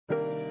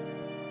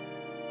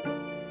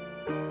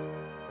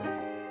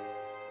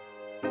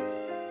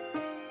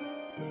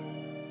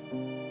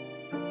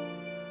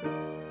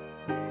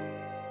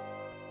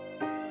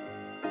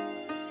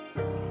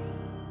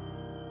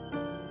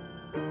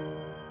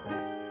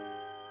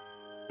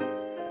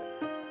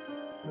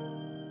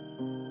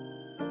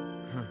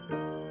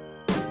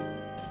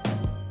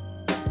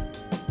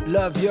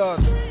Love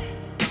yours.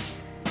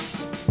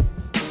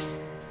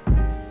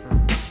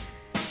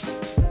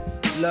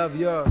 Love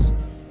yours.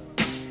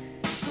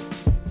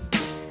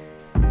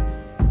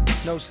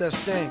 No such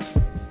thing.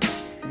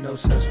 No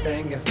such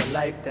thing as a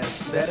life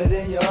that's better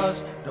than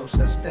yours. No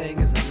such thing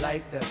as a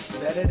life that's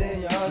better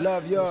than yours.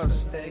 Love yours. No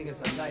such thing as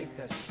a life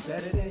that's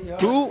better than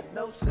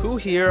yours. Who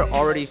here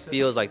already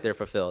feels like they're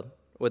fulfilled?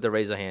 With the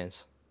raise of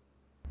hands.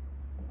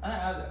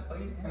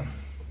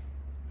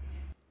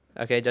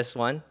 Okay, just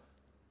one.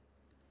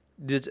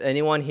 Does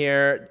anyone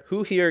here,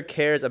 who here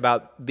cares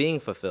about being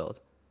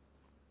fulfilled?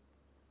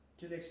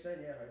 To the extent,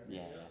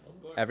 yeah.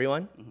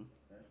 Everyone? Mm-hmm.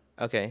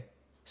 Okay.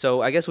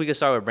 So I guess we could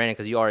start with Brandon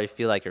because you already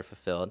feel like you're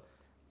fulfilled.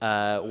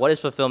 What is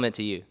fulfillment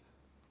to you?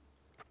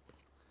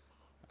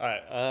 All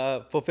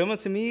right. Fulfillment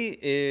to me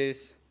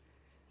is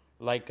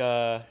like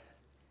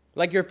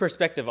your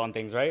perspective on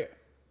things, right?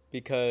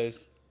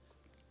 Because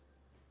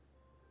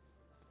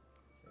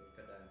Cut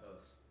that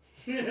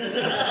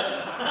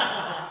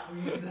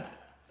in post.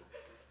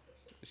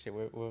 shit,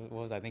 what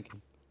was I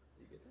thinking?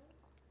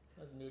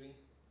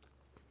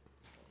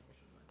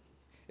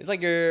 It's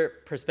like your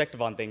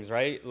perspective on things,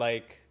 right?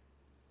 Like,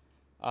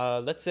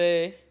 let's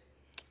say,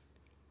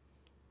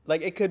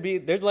 like it could be,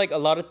 there's like a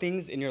lot of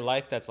things in your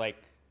life that's like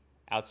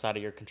outside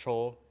of your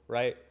control,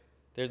 right?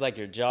 There's like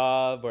your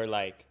job or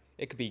like,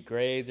 it could be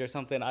grades or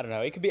something. I don't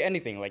know. It could be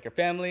anything, like your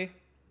family.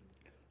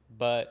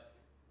 But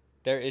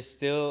there is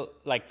still,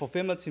 like,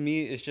 fulfillment to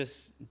me is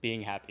just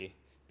being happy.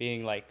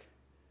 Being like,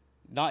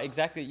 not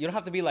exactly, you don't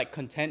have to be like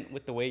content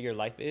with the way your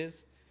life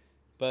is,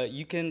 but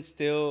you can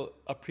still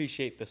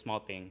appreciate the small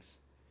things,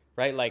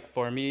 right? Like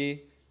for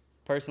me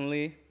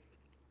personally,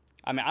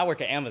 I mean, I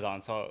work at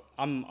Amazon, so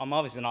I'm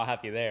obviously not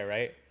happy there,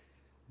 right?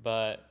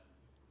 But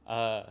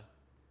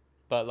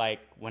like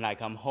when I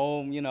come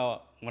home, you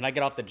know, when I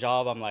get off the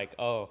job, I'm like,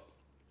 oh,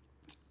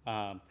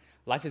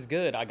 life is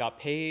good. I got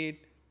paid,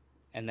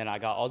 and then I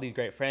got all these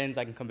great friends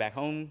I can come back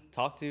home,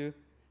 talk to,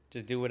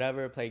 just do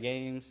whatever, play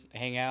games,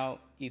 hang out,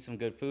 eat some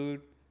good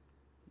food,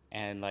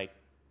 and like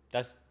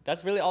that's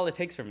really all it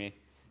takes for me.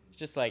 It's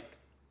just like,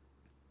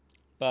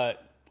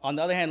 but on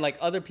the other hand, like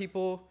other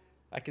people,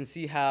 I can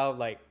see how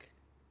like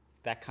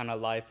that kind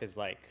of life is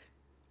like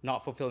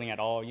not fulfilling at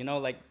all, you know,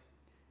 like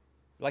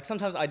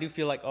sometimes I do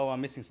feel like, oh,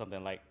 I'm missing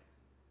something, like,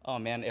 oh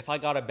man, if I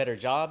got a better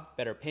job,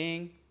 better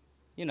paying,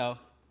 you know,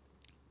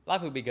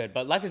 life would be good.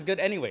 But life is good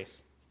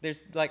anyways.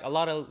 There's like a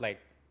lot of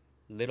like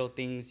little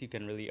things you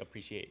can really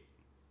appreciate,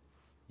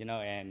 you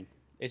know, and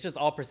it's just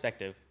all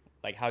perspective,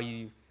 like how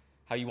you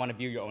want to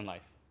view your own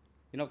life,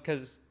 you know,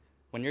 because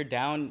when you're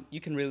down, you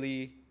can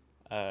really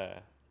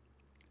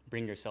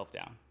bring yourself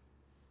down,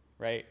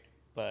 right?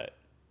 But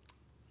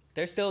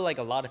there's still like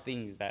a lot of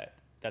things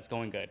that's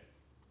going good.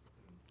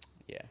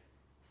 Yeah.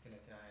 Can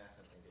I ask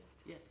something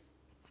too? Yeah.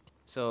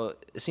 So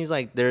it seems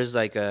like there's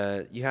like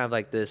you have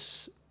like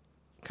this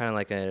kind of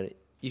like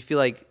you feel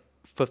like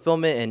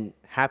fulfillment and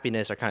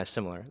happiness are kind of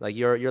similar. Like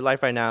your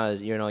life right now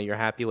is, you know, you're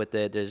happy with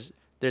it.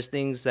 There's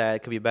things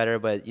that could be better,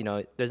 but you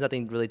know, there's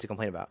nothing really to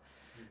complain about.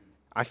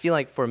 I feel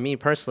like for me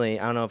personally,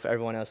 I don't know if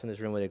everyone else in this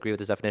room would agree with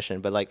this definition,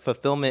 but like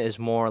fulfillment is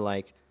more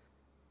like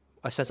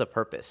a sense of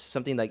purpose,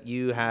 something like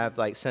you have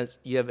like sense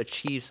you have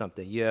achieved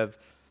something. You have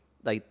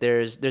like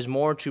there's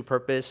more to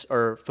purpose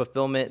or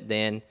fulfillment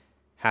than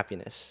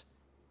happiness.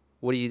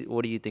 What do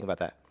you think about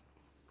that?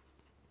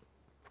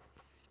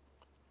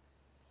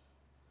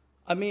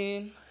 I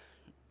mean,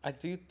 I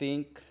do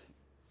think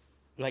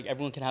like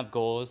everyone can have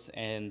goals,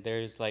 and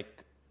there's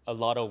like a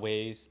lot of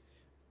ways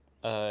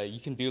you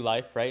can view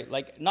life, right?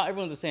 Like not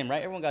everyone's the same,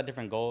 right? Everyone got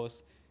different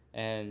goals,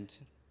 and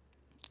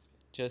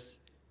just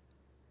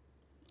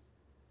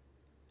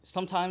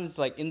sometimes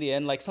like in the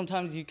end, like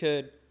sometimes you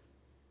could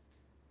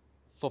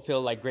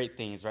fulfill like great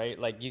things, right?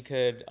 Like you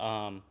could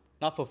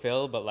not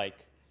fulfill, but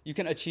like you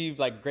can achieve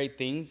like great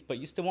things, but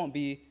you still won't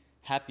be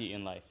happy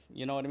in life.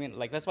 You know what I mean?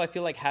 Like that's why I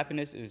feel like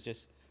happiness is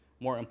just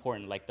more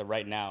important, like the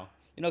right now.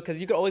 You know, because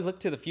you could always look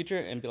to the future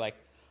and be like,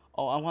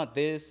 oh, I want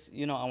this,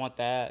 you know, I want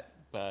that,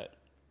 but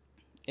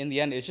in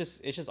the end, it's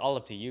just all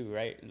up to you,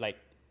 right? Like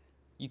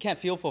you can't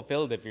feel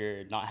fulfilled if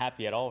you're not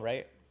happy at all,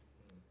 right?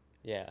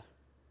 Yeah.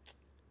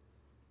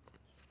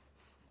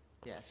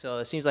 Yeah, so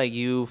it seems like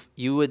you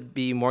would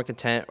be more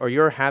content, or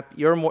you're happy.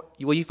 You're more.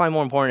 What you find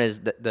more important is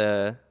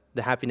the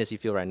happiness you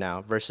feel right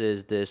now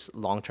versus this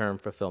long-term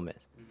fulfillment.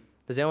 Mm-hmm.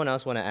 Does anyone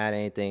else want to add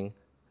anything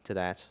to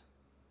that?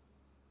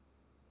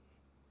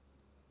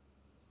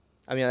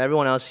 I mean,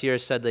 everyone else here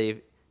said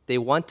they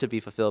want to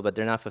be fulfilled, but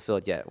they're not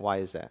fulfilled yet. Why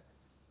is that?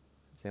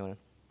 Does anyone?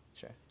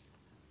 Sure.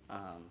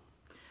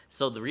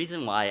 So the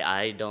reason why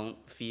I don't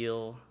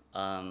feel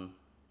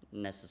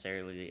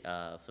necessarily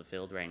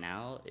fulfilled right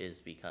now is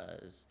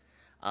because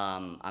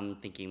I'm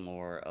thinking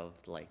more of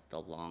like the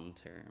long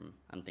term.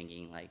 I'm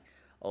thinking like,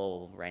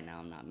 oh, right now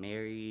I'm not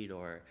married,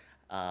 or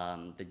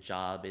the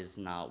job is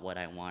not what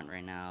I want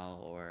right now,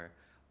 or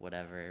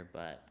whatever.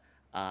 But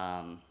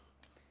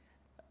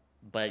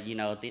you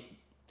know,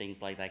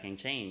 things like that can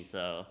change.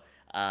 So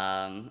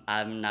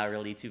I'm not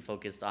really too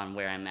focused on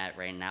where I'm at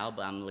right now,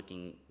 but I'm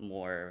looking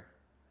more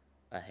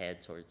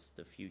ahead towards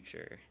the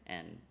future,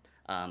 and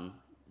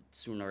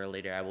sooner or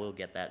later I will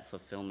get that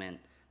fulfillment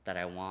that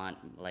I want.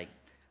 Like,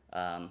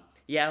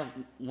 yeah,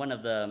 one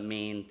of the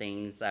main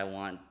things I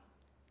want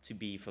to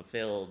be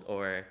fulfilled,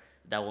 or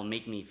that will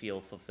make me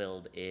feel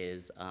fulfilled,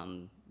 is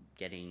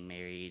getting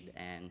married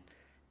and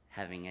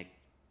having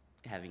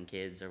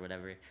kids or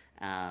whatever,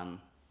 and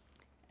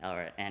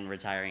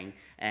retiring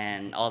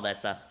and all that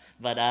stuff.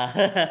 But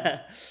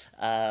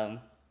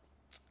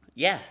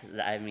yeah,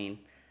 I mean,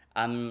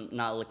 I'm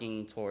not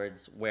looking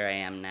towards where I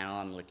am now.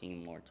 I'm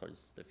looking more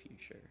towards the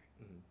future.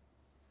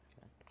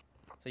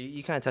 So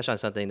you kind of touched on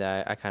something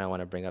that I kind of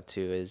want to bring up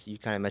too. Is you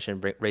kind of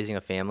mentioned raising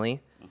a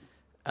family.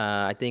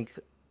 I think,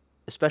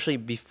 especially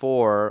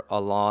before, a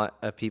lot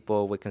of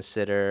people would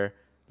consider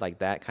like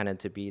that kind of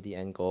to be the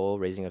end goal,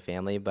 raising a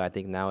family. But I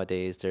think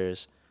nowadays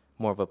there's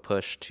more of a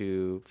push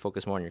to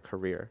focus more on your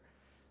career.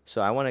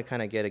 So I want to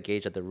kind of get a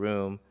gauge of the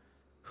room.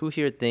 Who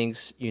here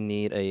thinks you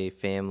need a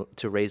family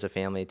to raise a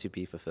family to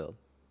be fulfilled?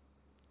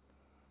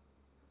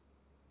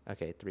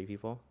 Okay, 3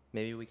 people.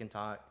 Maybe we can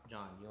talk.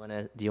 John,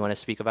 do you wanna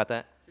speak about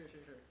that? Sure.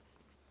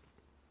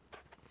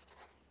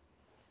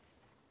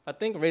 I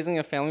think raising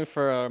a family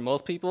for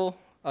most people,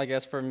 I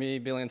guess for me,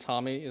 Billy and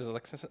Tommy, is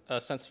like a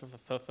sense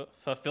of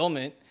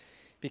fulfillment,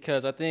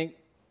 because I think,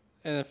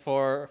 and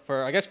for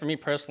I guess for me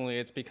personally,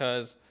 it's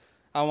because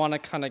I want to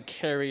kind of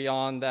carry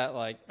on that,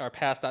 like, or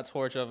pass that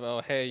torch of,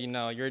 oh, hey, you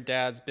know, your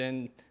dad's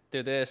been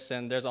through this,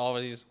 and there's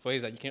always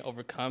ways that you can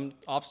overcome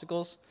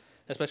obstacles,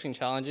 especially in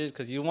challenges,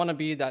 because you want to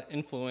be that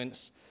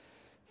influence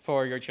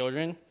for your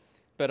children.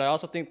 But I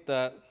also think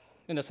that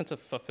in the sense of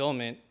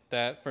fulfillment,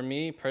 that for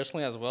me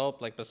personally as well,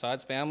 like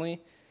besides family,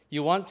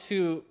 you want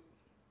to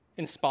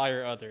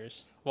inspire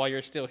others while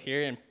you're still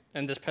here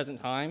in this present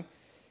time.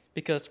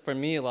 Because for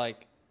me,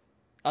 like,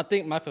 I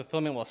think my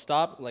fulfillment will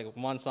stop like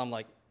once I'm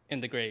like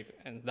in the grave.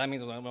 And that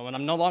means when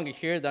I'm no longer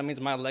here, that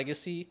means my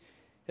legacy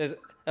is,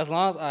 as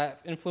long as I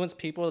influence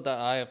people that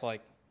I have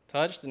like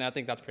touched, and I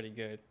think that's pretty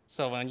good.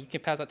 So when you can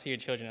pass that to your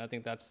children, I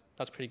think that's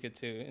pretty good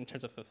too in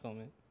terms of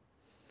fulfillment.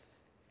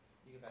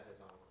 You can pass it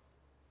on.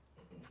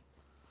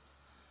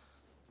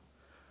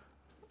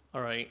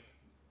 All right.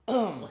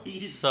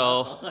 Please.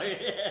 So,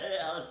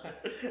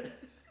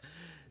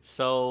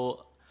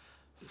 so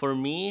for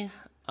me,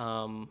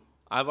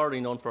 I've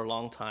already known for a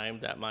long time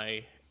that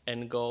my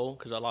end goal,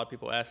 because a lot of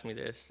people ask me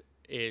this,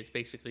 is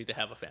basically to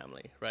have a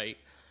family, right?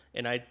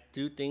 And I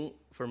do think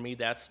for me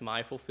that's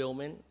my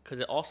fulfillment, because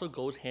it also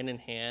goes hand in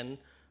hand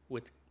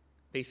with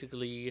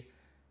basically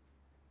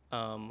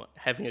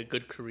having a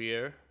good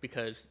career,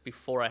 because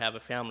before I have a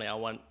family, I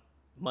want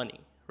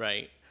money,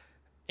 right?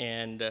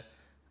 And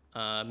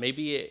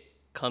maybe it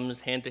comes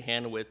hand to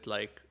hand with,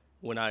 like,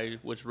 when I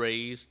was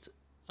raised,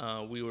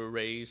 we were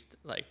raised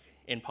like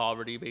in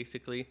poverty,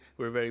 basically.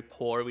 We were very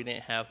poor, we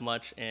didn't have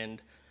much,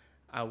 and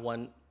I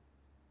want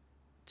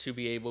to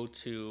be able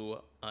to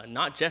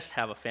not just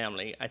have a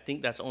family. I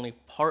think that's only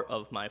part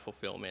of my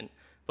fulfillment,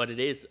 but it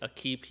is a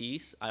key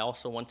piece. I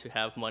also want to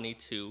have money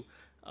to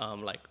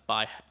like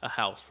buy a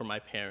house for my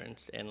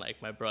parents and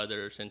like my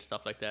brothers and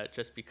stuff like that,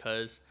 just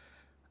because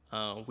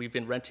we've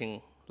been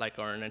renting like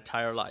our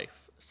entire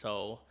life.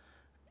 So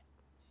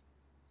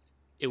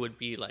it would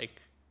be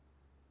like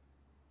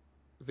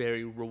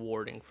very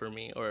rewarding for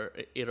me, or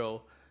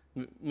it'll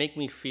make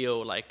me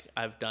feel like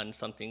I've done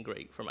something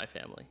great for my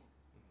family.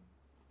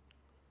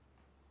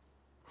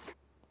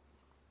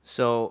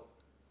 So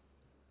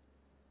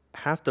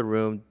half the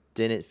room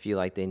didn't feel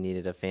like they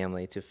needed a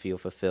family to feel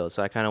fulfilled.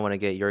 So I kind of want to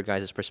get your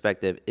guys'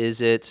 perspective.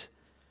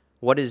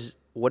 What is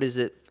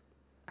it,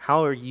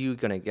 how are you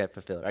going to get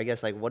fulfilled? I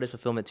guess, like, what is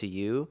fulfillment to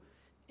you?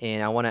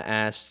 And I want to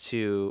ask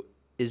too,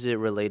 is it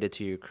related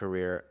to your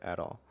career at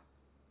all?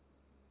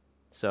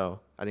 So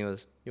I think you want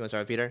to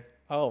start with Peter?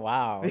 Oh,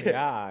 wow.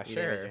 Yeah, You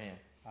didn't raise sure. your hand.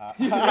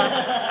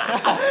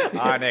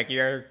 Oh, Nick,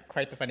 you're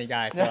quite the funny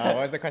guy. So what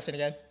was the question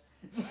again?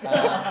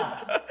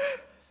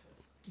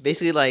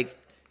 Basically, like,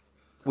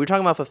 we're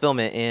talking about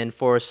fulfillment, and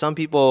for some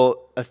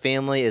people, a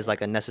family is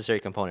like a necessary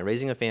component.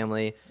 Raising a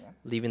family,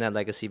 leaving that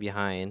legacy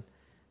behind.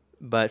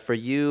 But for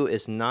you,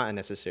 it's not a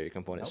necessary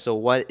component. Nope. So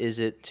what is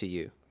it to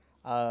you?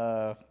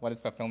 What is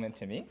fulfillment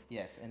to me?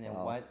 Yes, and then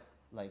Well-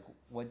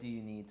 what do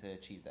you need to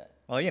achieve that?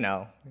 Well, you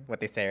know what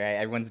they say, right?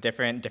 Everyone's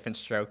different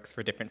strokes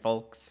for different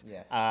folks.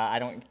 Yes. I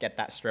don't get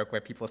that stroke where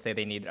people say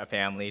they need a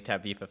family to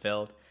be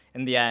fulfilled.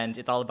 In the end,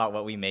 it's all about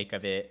what we make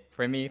of it.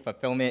 For me,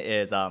 fulfillment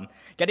is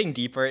getting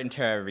deeper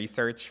into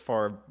research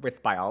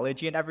with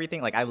biology and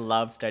everything. Like, I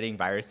love studying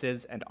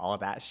viruses and all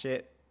that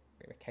shit.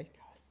 Wait, okay,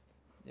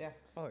 Yeah.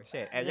 oh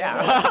shit. And yeah,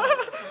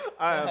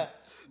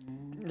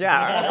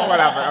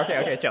 whatever.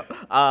 Okay, chill.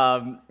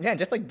 Yeah,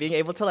 just like being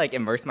able to like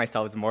immerse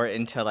myself more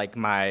into like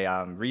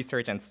my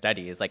research and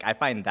studies. Like, I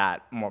find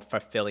that more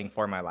fulfilling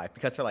for my life,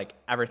 because for like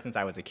ever since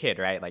I was a kid,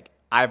 right? Like,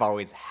 I've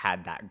always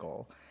had that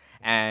goal,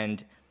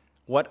 and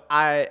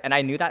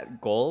I knew that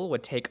goal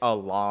would take a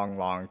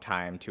long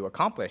time to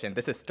accomplish, and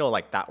this is still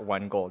like that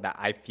one goal that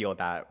I feel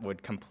that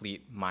would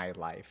complete my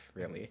life,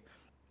 really.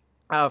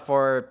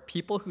 For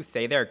people who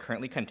say they're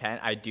currently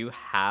content, I do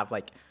have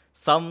like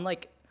some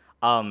like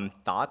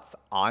thoughts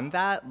on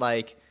that.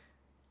 Like,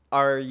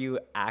 are you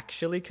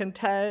actually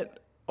content,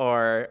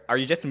 or are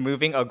you just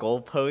moving a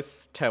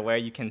goalpost to where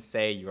you can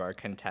say you are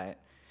content?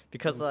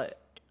 Because like.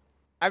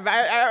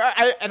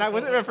 And I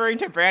wasn't referring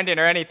to Brandon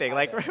or anything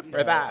like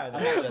for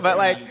that, but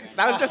like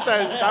that was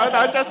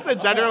just a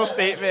general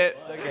statement.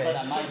 But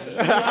I might be.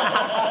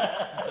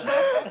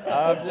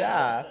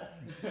 Yeah.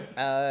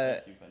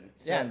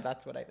 Yeah, and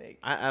that's what I think.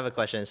 I have a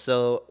question.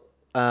 So,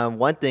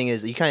 one thing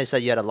is you kind of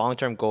said you had a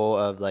long-term goal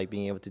of like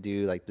being able to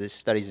do like this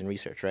studies and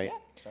research, right?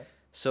 Yeah, sure.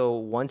 So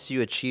once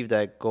you achieve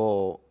that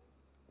goal,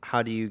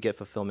 how do you get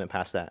fulfillment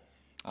past that?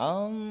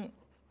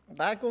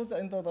 That goes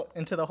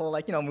into the whole,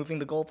 like, you know, moving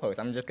the goalpost.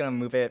 I'm just gonna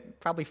move it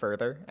probably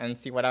further and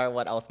see what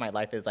else my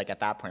life is like at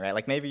that point, right?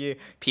 Like maybe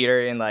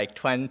Peter in like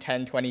 10,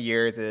 20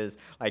 years is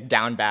like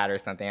down bad or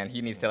something, and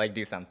he needs to like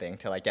do something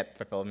to like get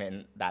fulfillment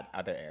in that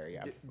other area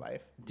of his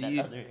life.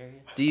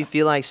 Do you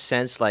feel like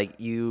since like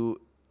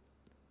you,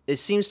 it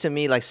seems to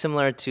me like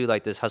similar to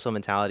like this hustle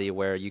mentality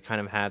where you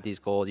kind of have these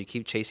goals, you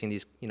keep chasing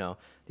these, you know,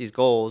 these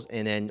goals,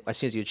 and then as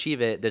soon as you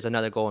achieve it, there's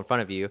another goal in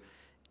front of you,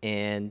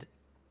 and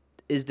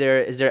is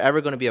there ever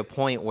going to be a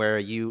point where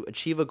you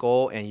achieve a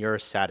goal and you're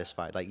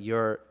satisfied, like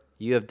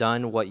you have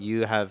done what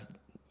you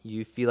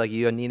feel like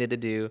you needed to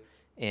do,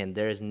 and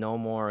there's no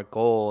more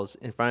goals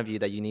in front of you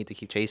that you need to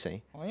keep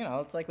chasing? Well, you know,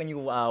 it's like when you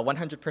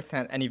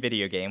 100% any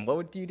video game. What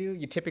would you do?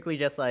 You typically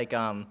just like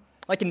in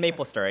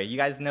MapleStory. You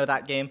guys know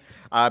that game?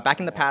 Back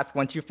in the past,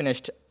 once you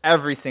finished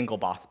every single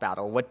boss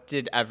battle, what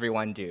did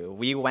everyone do?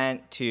 We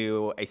went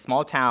to a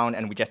small town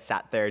and we just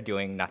sat there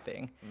doing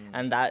nothing.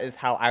 And that is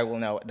how I will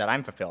know that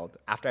I'm fulfilled.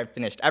 After I've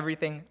finished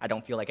everything, I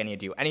don't feel like I need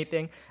to do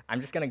anything.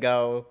 I'm just gonna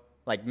go,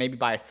 like, maybe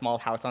buy a small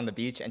house on the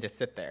beach and just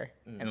sit there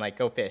and like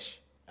go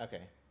fish. Okay,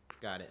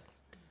 got it.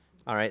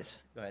 All right,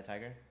 go ahead,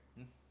 Tiger.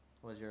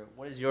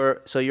 What is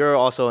your? So you're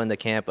also in the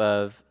camp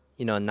of,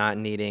 you know, not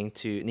needing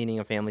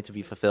a family to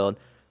be fulfilled.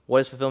 What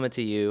is fulfillment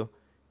to you,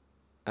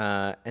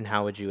 and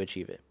how would you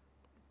achieve it?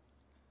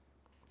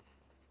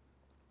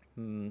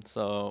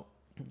 So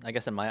I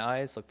guess in my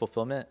eyes, like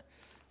fulfillment,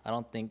 I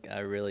don't think I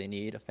really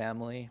need a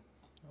family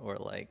or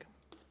like,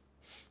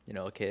 you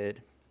know, a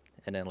kid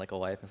and then like a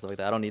wife and stuff like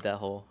that. I don't need that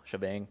whole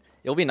shebang.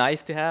 It'll be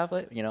nice to have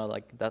it, you know,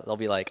 like that'll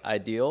be like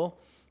ideal,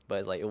 but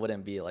it's like it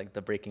wouldn't be like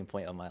the breaking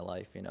point of my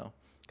life, you know,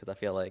 because I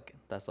feel like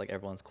that's like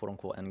everyone's quote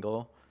unquote end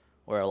goal,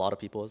 or a lot of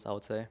people's, I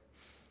would say.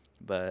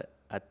 But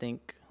I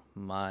think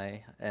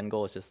my end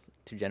goal is just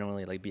to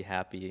genuinely like be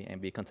happy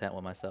and be content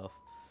with myself,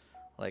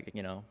 like,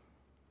 you know,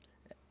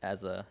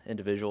 as a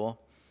individual.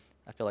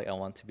 I feel like I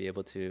want to be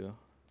able to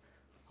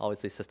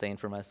obviously sustain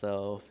for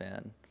myself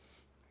and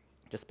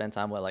just spend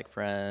time with like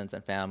friends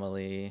and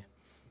family,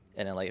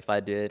 and then like if I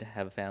did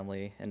have a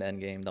family in the end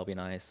game, that'll be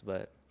nice.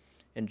 But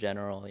in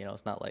general, you know,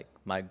 it's not like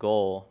my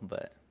goal,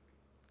 but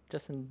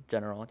just in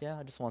general, yeah,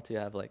 I just want to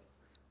have like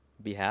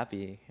be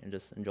happy and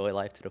just enjoy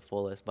life to the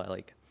fullest by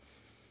like,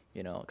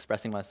 you know,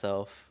 expressing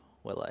myself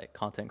with like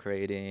content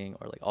creating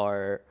or like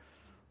art,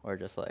 or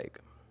just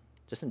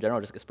in general,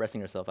 just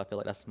expressing yourself. I feel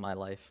like that's my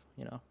life,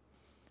 you know.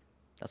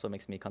 That's what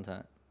makes me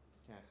content.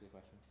 Can I ask you a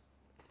question?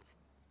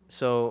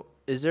 So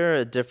is there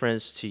a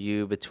difference to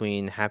you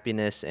between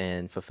happiness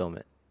and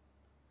fulfillment?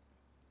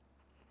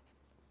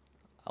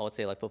 I would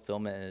say like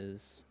fulfillment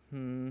is,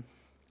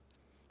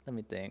 let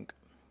me think.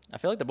 I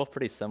feel like they're both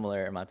pretty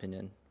similar in my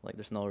opinion. Like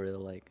there's no real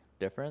like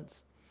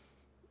difference.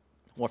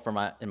 Or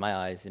in my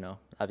eyes, you know,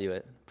 I view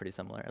it pretty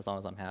similar. As long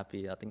as I'm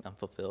happy, I think I'm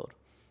fulfilled.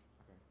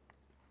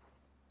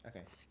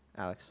 Okay,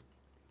 Alex.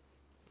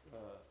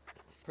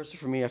 Personally,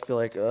 for me, I feel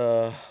like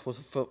with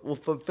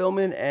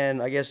fulfillment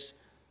and I guess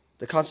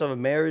the concept of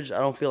marriage, I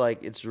don't feel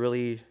like it's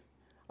really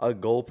a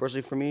goal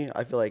personally for me.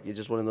 I feel like it's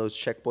just one of those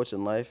checkpoints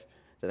in life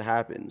that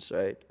happens,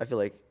 right? I feel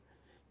like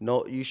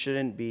no, you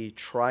shouldn't be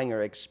trying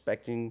or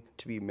expecting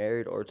to be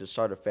married or to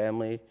start a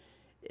family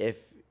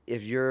if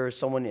you're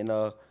someone in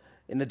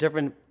a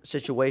different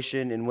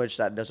situation in which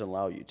that doesn't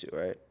allow you to,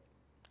 right?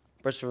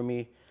 Personally, for me,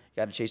 you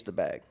got to chase the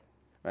bag,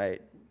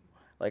 right?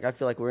 Like, I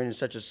feel like we're in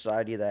such a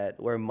society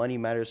where money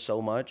matters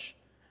so much,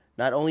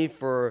 not only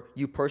for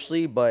you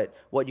personally, but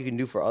what you can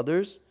do for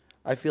others.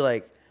 I feel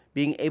like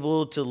being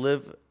able to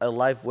live a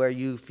life where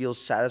you feel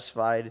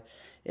satisfied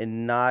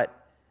and not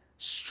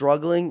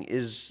struggling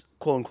is,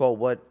 quote unquote,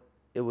 what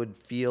it would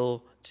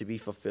feel to be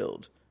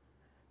fulfilled.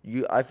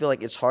 I feel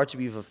like it's hard to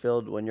be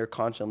fulfilled when you're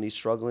constantly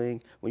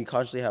struggling, when you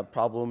constantly have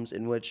problems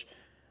in which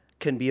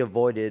can be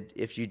avoided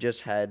if you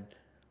just had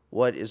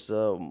what is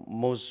the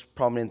most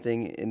prominent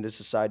thing in this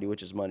society,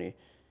 which is money.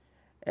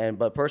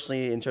 But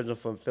personally, in terms of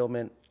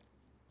fulfillment,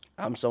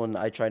 I'm someone,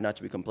 I try not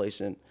to be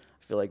complacent.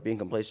 I feel like being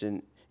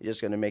complacent is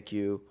just going to make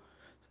you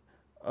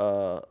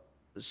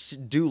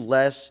do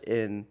less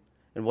in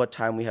what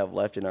time we have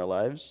left in our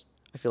lives.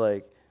 I feel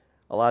like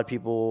a lot of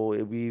people,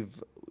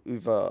 we've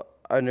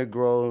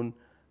undergrown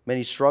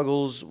many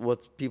struggles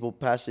with people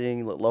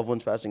passing, loved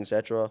ones passing,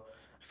 etc.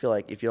 I feel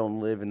like if you don't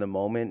live in the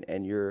moment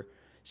and you're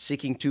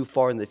seeking too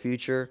far in the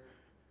future,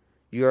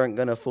 you aren't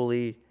going to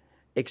fully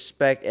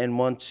expect and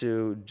want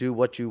to do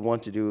what you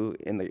want to do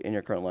in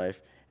your current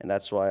life. And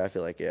that's why I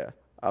feel like, yeah,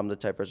 I'm the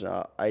type of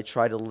person, I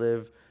try to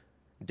live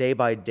day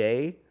by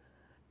day,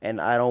 and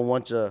I don't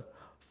want to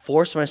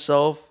force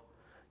myself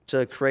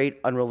to create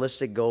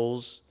unrealistic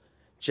goals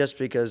just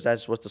because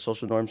that's what the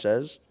social norm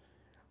says.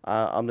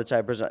 I'm the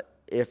type of person,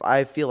 if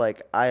I feel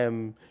like I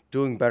am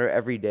doing better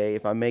every day,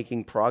 if I'm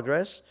making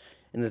progress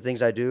in the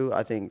things I do,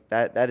 I think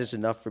that is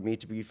enough for me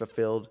to be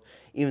fulfilled,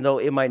 even though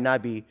it might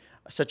not be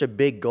such a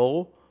big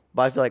goal.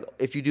 But I feel like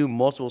if you do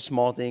multiple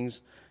small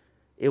things,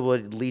 it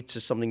would lead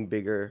to something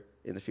bigger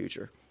in the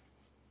future.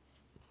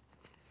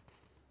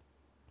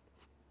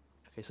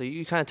 Okay, so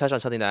you kind of touched on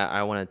something that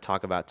I want to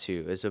talk about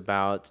too. It's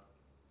about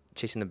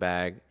chasing the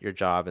bag, your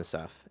job and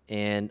stuff.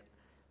 And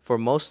for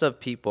most of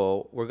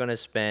people, we're going to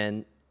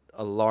spend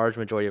a large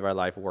majority of our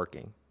life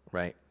working,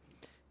 right?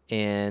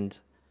 And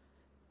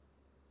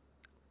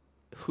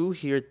who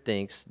here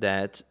thinks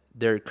that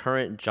their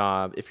current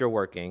job, if you're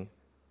working,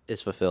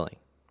 is fulfilling?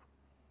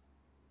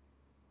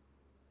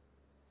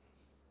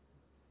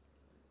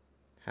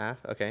 Half?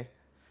 Okay.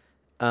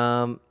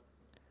 I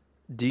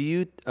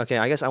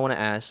guess I want to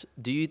ask,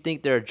 do you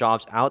think there are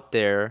jobs out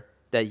there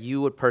that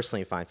you would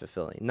personally find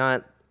fulfilling?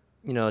 Not,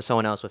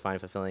 someone else would find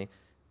fulfilling.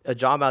 A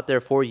job out there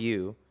for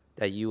you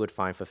that you would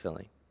find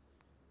fulfilling.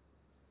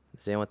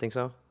 Does anyone think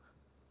so?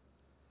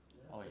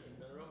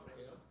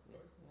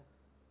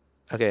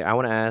 Okay, I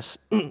want to ask,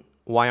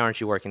 why aren't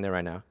you working there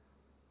right now?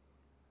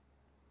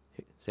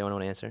 Does anyone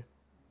want to answer?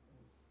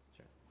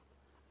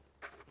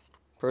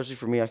 Personally,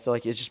 for me, I feel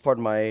like it's just part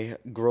of my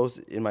growth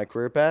in my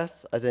career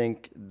path. I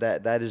think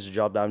that is a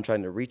job that I'm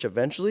trying to reach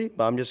eventually,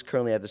 but I'm just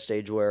currently at the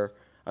stage where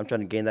I'm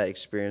trying to gain that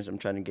experience. I'm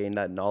trying to gain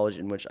that knowledge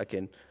in which I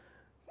can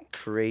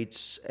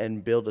create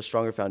and build a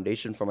stronger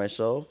foundation for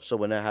myself. So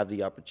when I have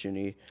the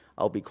opportunity,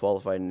 I'll be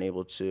qualified and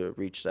able to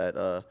reach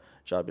that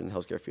job in the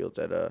healthcare field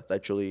that I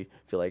truly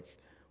feel like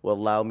will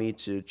allow me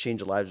to change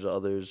the lives of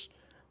others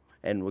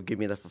and will give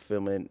me the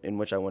fulfillment in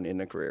which I want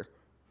in a career.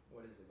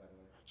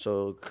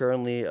 So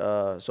currently,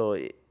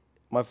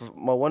 my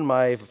one of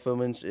my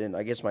fulfillments in,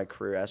 I guess, my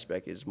career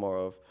aspect is more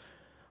of,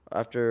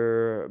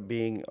 after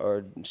being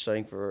or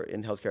studying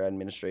in healthcare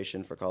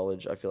administration for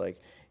college, I feel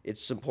like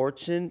it's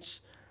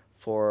important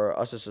for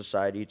us as a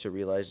society to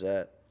realize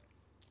that.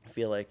 I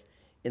feel like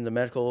in the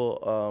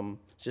medical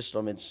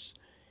system, it's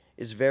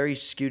very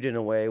skewed in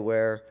a way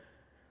where,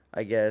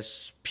 I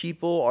guess,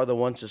 people are the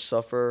ones to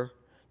suffer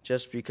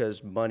just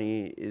because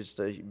money is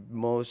the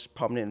most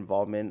prominent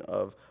involvement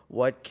of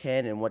what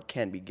can and what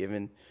can't be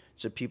given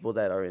to people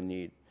that are in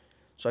need.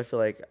 So I feel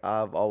like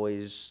I've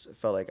always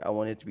felt like I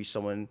wanted to be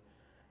someone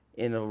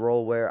in a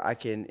role where I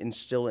can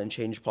instill and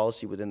change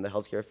policy within the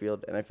healthcare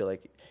field, and I feel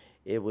like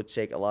it would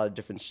take a lot of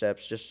different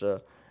steps just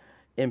to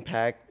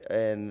impact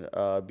and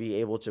be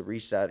able to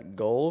reach that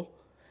goal.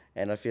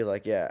 And I feel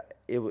like, yeah,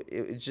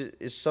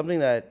 it's something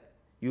that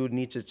you would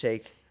need to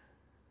take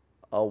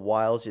a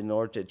while in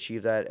order to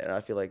achieve that, and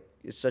I feel like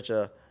it's such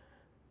a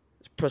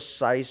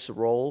precise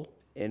role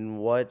in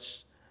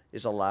what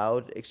is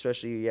allowed,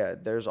 especially,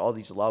 there's all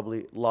these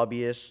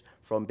lobbyists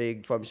from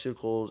big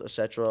pharmaceuticals,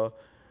 etc.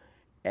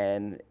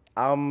 And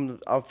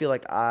I feel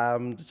like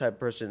I'm the type of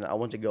person I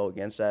want to go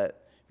against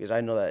that, because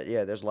I know that,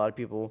 there's a lot of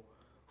people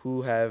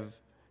who have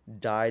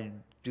died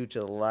due to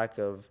the lack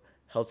of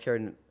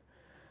healthcare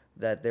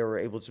that they were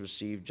able to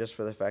receive just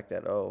for the fact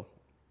that,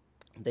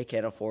 they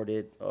can't afford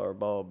it or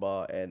blah,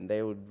 blah, blah. And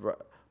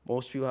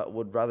most people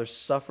would rather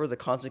suffer the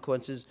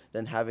consequences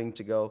than having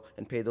to go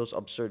and pay those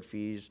absurd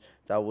fees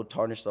that would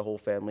tarnish the whole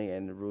family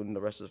and ruin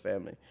the rest of the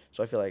family.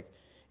 So I feel like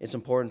it's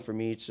important for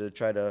me to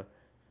try to,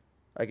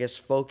 I guess,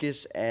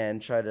 focus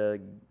and try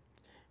to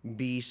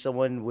be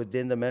someone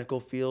within the medical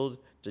field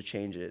to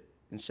change it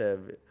instead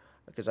of,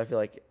 because I feel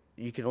like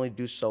you can only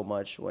do so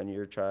much when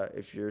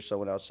if you're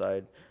someone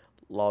outside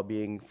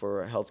lobbying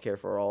for healthcare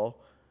for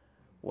all,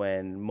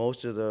 when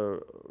most of the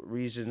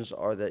reasons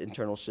are the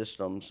internal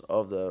systems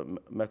of the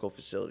medical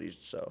facilities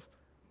itself.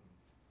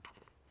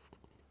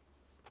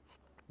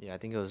 Yeah, I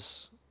think it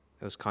was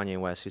Kanye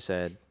West who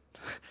said,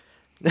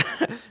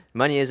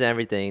 "Money isn't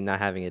everything. Not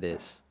having it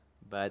is."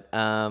 But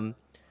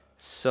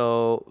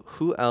so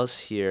who else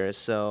here?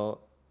 So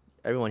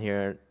everyone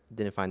here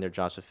didn't find their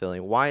jobs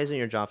fulfilling. Why isn't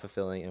your job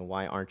fulfilling, and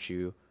why aren't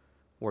you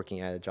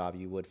working at a job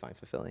you would find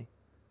fulfilling?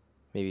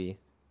 Maybe,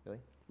 really?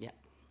 Yeah.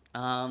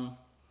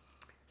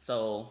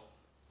 So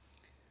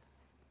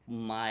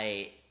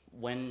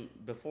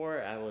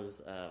before I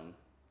was,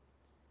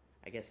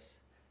 I guess,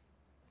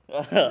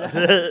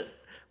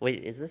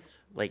 wait, is this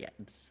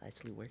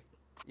actually work?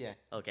 Yeah.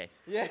 Okay.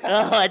 Yeah.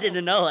 Oh, I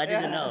didn't know.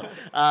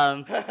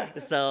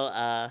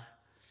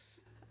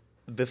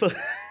 Before,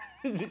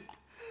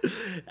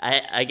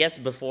 I guess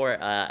before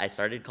I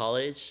started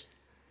college,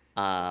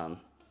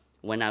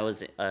 when I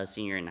was a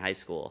senior in high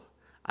school,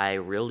 I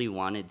really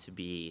wanted to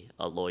be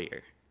a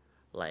lawyer.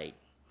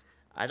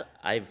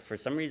 I for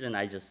some reason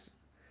I guess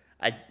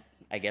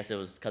it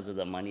was because of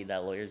the money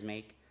that lawyers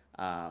make.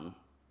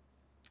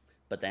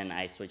 But then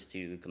I switched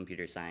to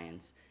computer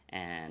science,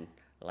 and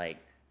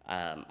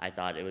I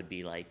thought it would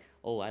be like,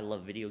 oh, I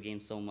love video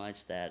games so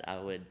much that I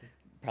would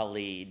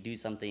probably do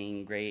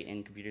something great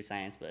in computer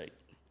science, but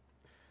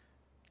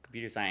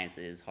computer science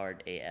is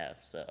hard AF.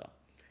 So,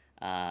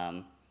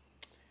 and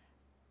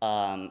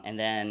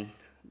then,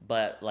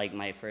 but like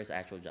my first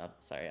actual job.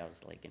 Sorry, I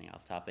was like getting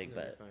off topic, No,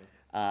 but you're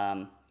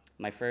fine.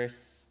 my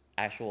first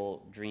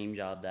actual dream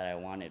job that I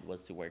wanted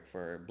was to work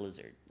for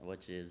Blizzard,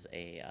 which is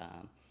a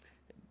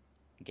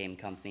game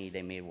company.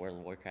 They made World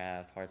of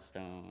Warcraft,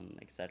 Hearthstone,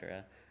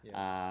 etc.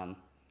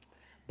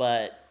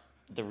 But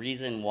the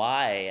reason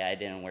why I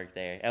didn't work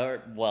there,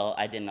 or well,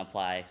 I didn't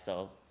apply,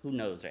 so who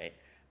knows, right?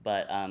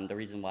 But the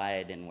reason why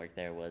I didn't work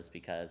there was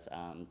because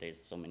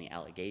there's so many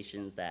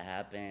allegations that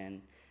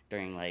happened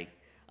during like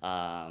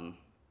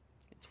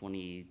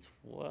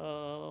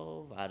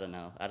 2012. I don't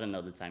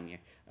know the time year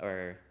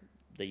or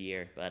the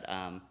year, but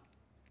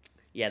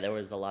yeah, there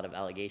was a lot of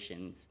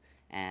allegations,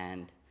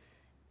 and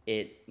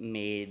it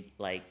made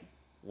like,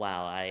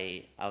 wow,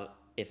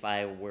 if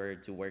I were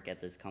to work at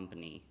this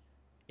company,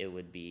 it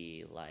would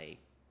be like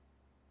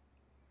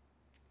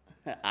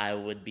I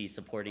would be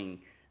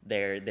supporting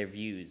their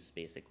views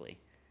basically.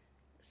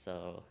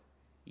 So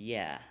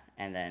yeah,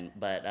 and then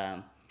but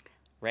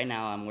right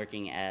now I'm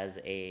working as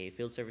a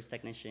field service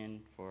technician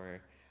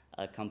for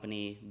a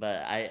company,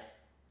 but I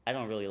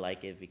don't really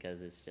like it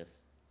because it's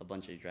just a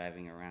bunch of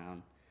driving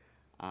around.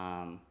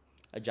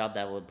 A job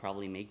that would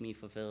probably make me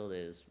fulfilled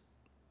is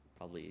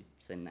probably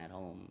sitting at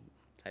home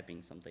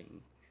typing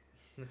something.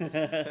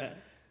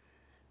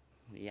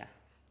 Yeah.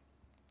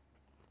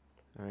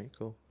 All right,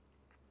 cool.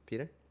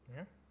 Peter?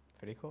 Yeah,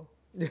 pretty cool.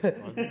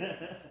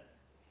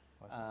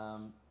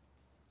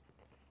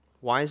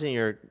 Why isn't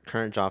your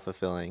current job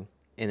fulfilling?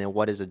 And then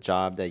what is a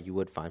job that you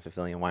would find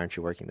fulfilling, and why aren't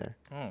you working there?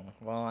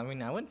 Well, I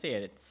mean, I wouldn't say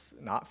it's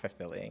not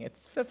fulfilling.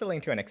 It's fulfilling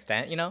to an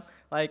extent, you know?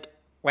 Like,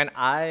 when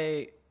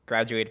I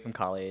graduated from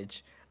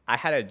college, I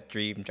had a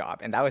dream job,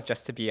 and that was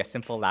just to be a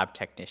simple lab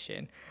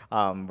technician,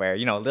 where,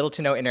 you know, little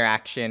to no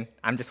interaction.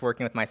 I'm just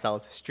working with my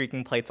cells,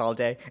 streaking plates all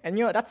day. And,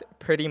 you know, that's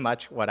pretty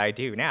much what I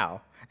do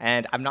now.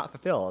 And I'm not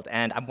fulfilled.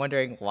 And I'm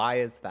wondering,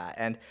 why is that?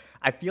 And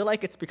I feel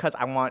like it's because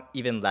I want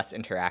even less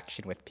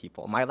interaction with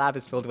people. My lab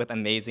is filled with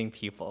amazing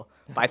people.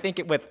 But I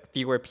think with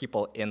fewer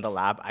people in the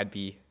lab, I'd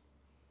be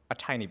a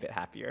tiny bit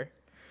happier.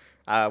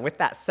 With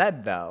that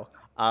said, though,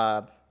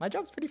 my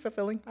job's pretty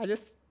fulfilling. I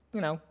just,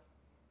 you know.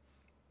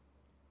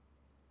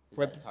 Is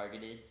that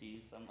targeted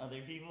to some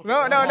other people?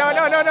 No.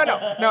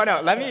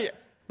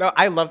 No,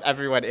 I loved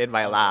everyone in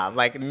my lab.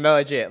 Like, no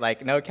legit,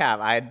 like, no cap.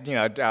 I'd, you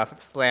know,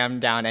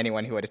 slam down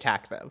anyone who would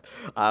attack them.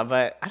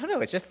 But I don't know,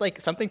 it's just like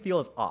something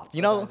feels off.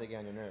 You know? Sometimes they get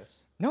on your nerves.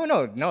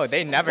 No,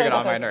 they never get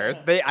on my nerves.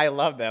 I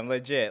love them,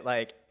 legit.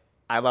 Like,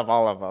 I love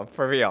all of them,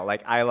 for real.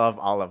 Like, I love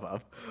all of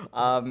them.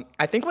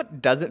 I think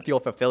what doesn't feel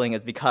fulfilling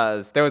is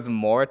because there was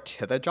more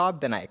to the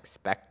job than I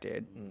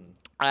expected.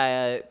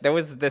 There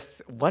was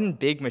this one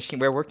big machine.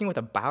 We're working with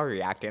a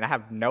bioreactor, and I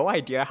have no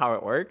idea how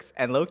it works.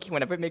 And low-key,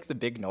 whenever it makes a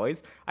big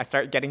noise, I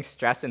start getting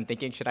stressed and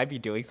thinking, should I be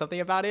doing something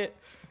about it?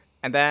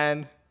 And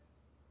then,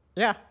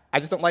 yeah, I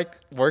just don't like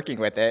working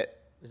with it.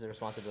 Is it a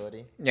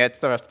responsibility? Yeah, it's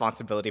the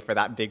responsibility for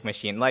that big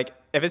machine. Like,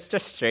 if it's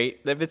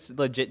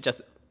legit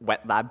just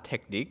wet lab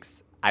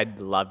techniques, I'd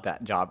love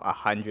that job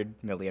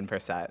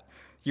 100,000,000%.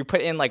 You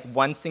put in like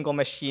one single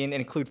machine,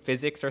 include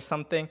physics or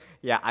something,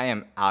 yeah, I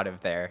am out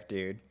of there,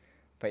 dude.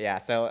 But yeah,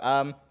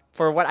 so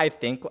for what I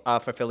think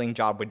a fulfilling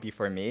job would be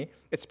for me,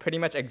 it's pretty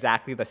much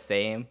exactly the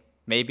same.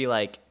 Maybe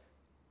like,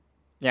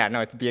 yeah,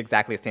 no, it'd be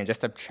exactly the same.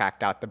 Just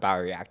subtract out the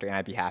bioreactor and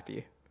I'd be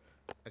happy.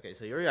 Okay,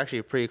 so you're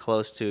actually pretty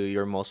close to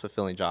your most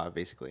fulfilling job,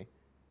 basically.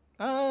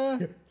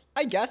 I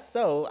guess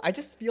so. I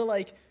just feel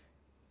like,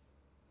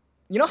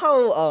 you know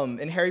how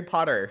in Harry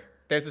Potter,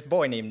 there's this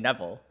boy named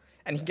Neville,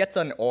 and he gets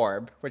an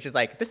orb, which is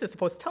like, this is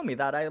supposed to tell me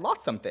that I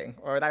lost something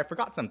or that I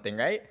forgot something,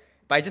 right?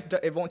 But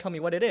it won't tell me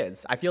what it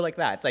is. I feel like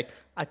that. It's like,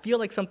 I feel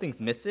like something's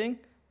missing,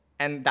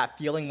 and that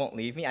feeling won't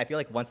leave me. I feel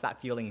like once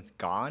that feeling's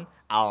gone,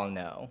 I'll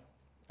know.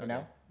 You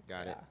know?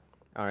 Got it.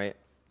 All right.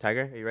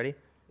 Tiger, are you ready?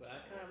 Well, I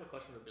kind of have a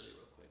question for Billy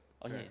real quick.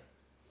 Okay.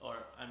 Or,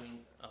 I mean,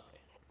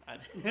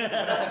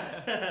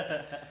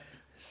 okay.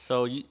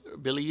 So,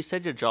 Billy, you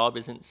said your job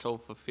isn't so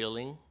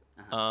fulfilling.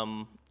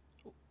 Uh-huh.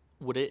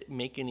 Would it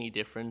make any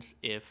difference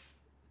if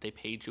they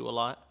paid you a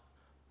lot?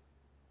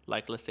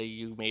 Like, let's say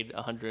you made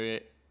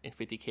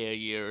 $150K a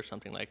year or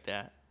something like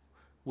that.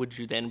 Would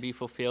you then be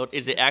fulfilled?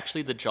 Is it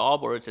actually the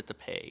job or is it the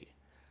pay?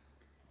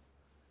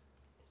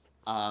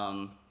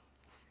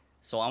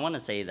 So I want to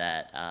say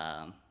that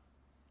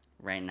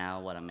right now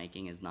what I'm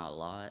making is not a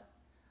lot,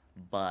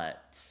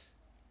 but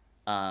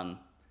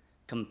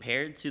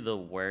compared to the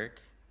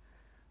work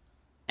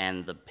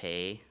and the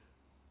pay,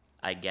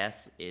 I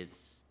guess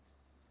it's,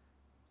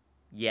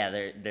 yeah,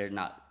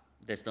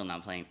 they're still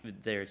not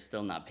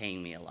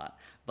paying me a lot.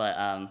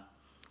 But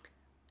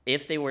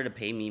if they were to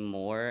pay me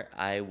more,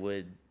 I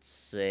would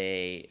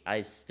say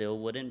I still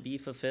wouldn't be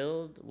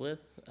fulfilled with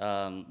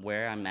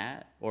where I'm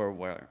at or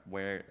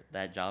where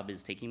that job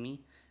is taking me,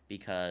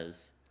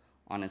 because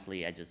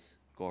honestly, I just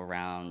go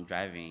around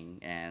driving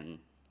and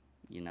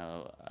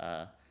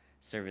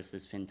service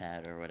this pin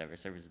pad or whatever,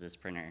 service this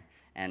printer.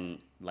 And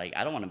like,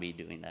 I don't want to be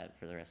doing that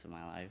for the rest of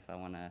my life. I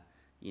want to,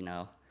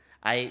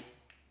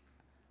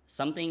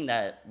 something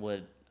that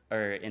would,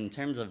 or in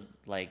terms of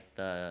like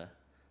the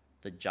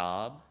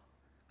job,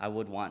 I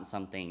would want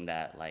something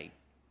that like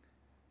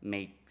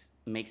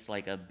makes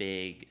like a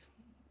big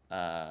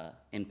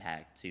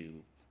impact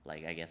to,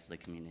 like, I guess, the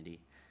community.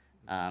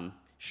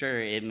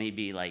 Sure, it may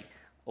be like,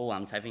 oh,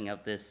 I'm typing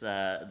up this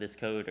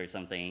code or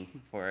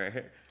something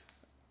for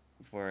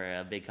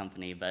a big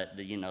company, but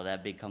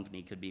that big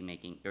company could be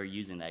making or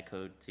using that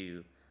code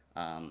to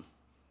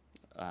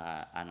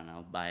I don't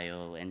know,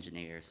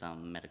 bioengineer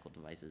some medical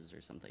devices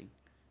or something.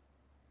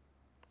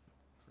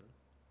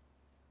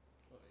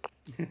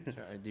 Sure.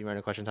 Do you remember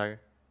the question, Tiger?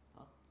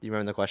 Huh? Do you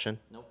remember the question?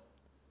 Nope.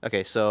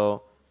 Okay,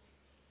 so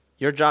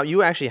your job,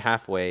 you actually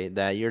halfway,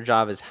 that your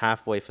job is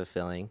halfway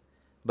fulfilling,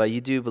 but you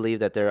do believe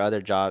that there are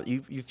other jobs,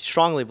 you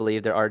strongly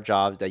believe there are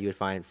jobs that you would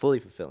find fully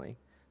fulfilling.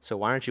 So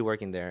why aren't you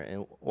working there?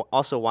 And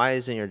also, why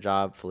isn't your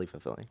job fully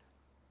fulfilling?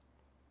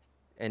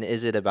 And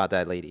is it about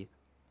that lady?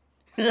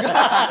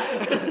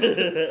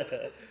 I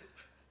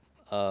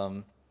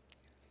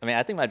mean,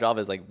 I think my job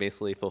is like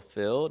basically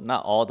fulfilled,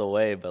 not all the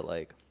way, but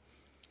like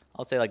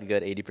I'll say like a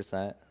good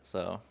 80%.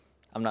 So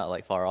I'm not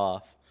like far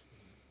off.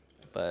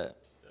 But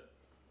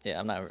yeah,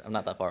 I'm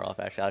not that far off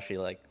actually. Actually,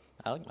 like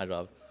I like my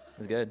job.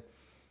 It's good.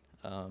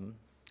 I don't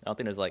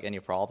think there's like any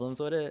problems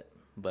with it.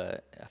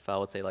 But if I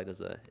would say like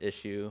there's a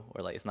issue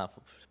or like it's not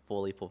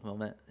fully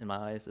fulfillment in my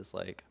eyes, it's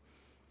like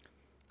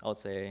I would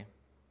say,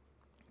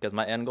 because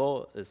my end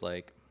goal is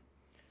like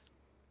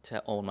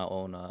to own my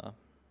own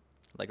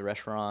like a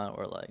restaurant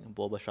or like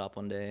boba shop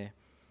one day,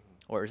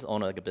 or just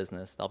own like a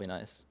business. That'll be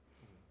nice.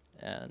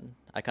 And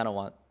I kind of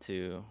want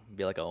to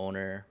be like an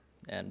owner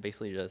and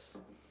basically just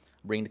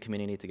bring the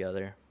community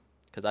together,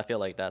 because I feel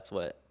like that's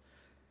what,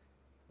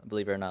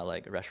 believe it or not,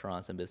 like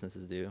restaurants and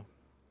businesses do.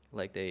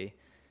 Like they,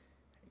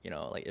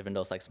 like even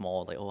though it's like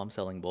small, like, oh, I'm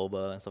selling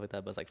boba and stuff like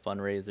that, but it's like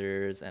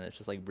fundraisers, and it's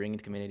just like bringing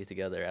the community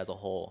together as a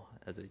whole,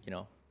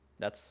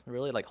 that's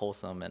really like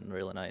wholesome and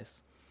really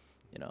nice.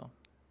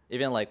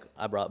 Even like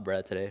I brought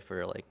bread today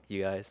for like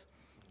you guys,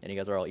 and you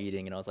guys are all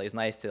eating. It's like it's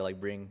nice to like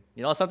bring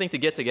something to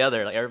get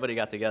together. Like everybody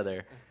got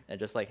together and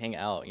just like hang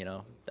out.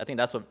 I think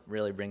that's what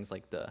really brings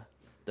like the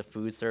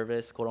food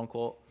service, quote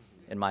unquote,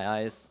 in my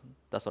eyes.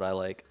 That's what I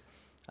like.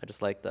 I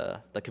just like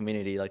the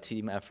community, like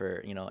team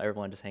effort.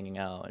 Everyone just hanging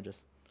out and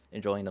just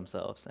enjoying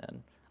themselves.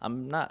 And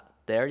I'm not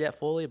there yet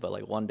fully, but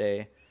like one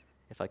day,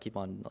 if I keep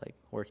on like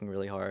working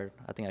really hard,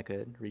 I think I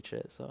could reach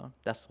it. So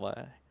that's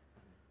why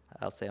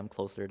I'll say I'm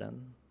closer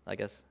than, I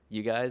guess,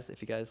 you guys,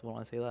 if you guys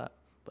want to say that.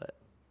 But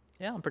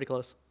yeah, I'm pretty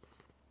close.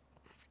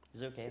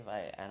 Is it okay if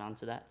I add on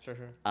to that? Sure.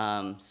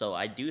 So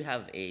I do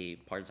have a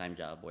part-time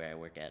job where I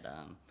work at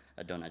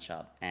a donut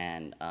shop,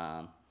 and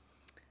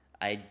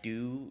I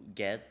do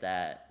get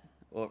that,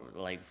 or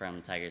like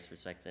from Tiger's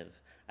perspective,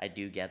 I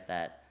do get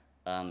that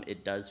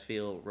it does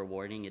feel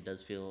rewarding. It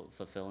does feel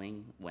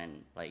fulfilling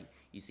when like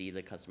you see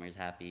the customers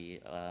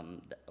happy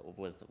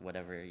with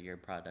whatever your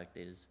product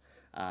is.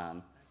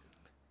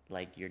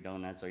 Like your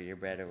donuts or your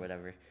bread or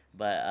whatever.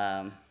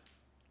 But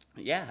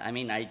yeah, I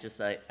mean, I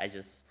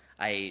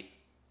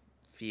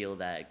feel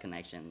that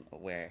connection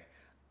where,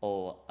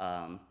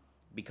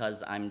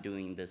 because I'm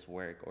doing this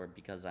work or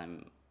because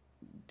I'm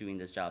doing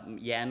this job,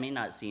 yeah, it may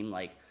not seem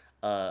like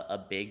a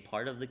big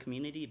part of the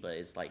community, but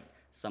it's like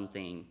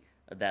something,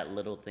 that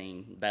little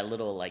thing, that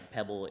little like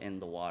pebble in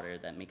the water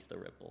that makes the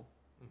ripple.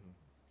 Mm-hmm.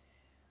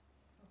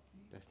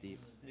 That's deep.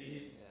 Yeah.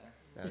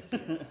 That's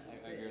deep.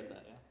 I agree with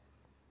that, yeah.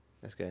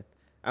 That's good.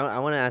 I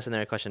want to ask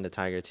another question to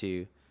Tiger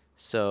too.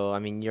 So, I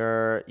mean,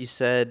 you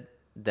said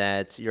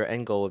that your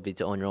end goal would be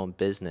to own your own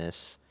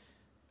business.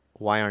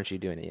 Why aren't you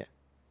doing it yet?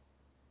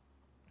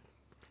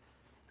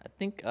 I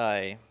think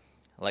I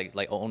like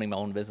owning my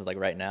own business like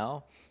right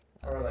now.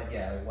 Or like,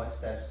 yeah, like what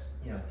steps,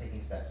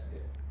 taking steps to do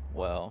it.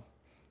 Well,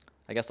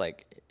 I guess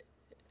like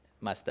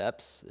my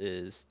steps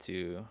is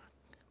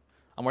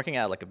I'm working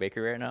at like a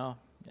bakery right now,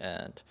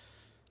 and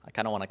I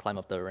kind of want to climb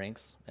up the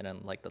ranks and then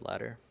like the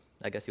ladder,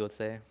 I guess you would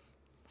say.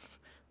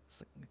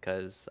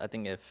 Because I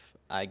think if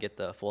I get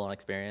the full-on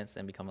experience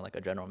and become like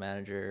a general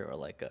manager or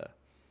like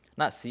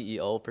not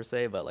CEO per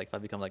se, but like if I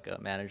become like a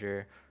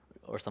manager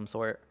or some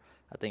sort,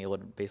 I think it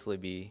would basically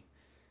be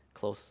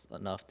close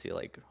enough to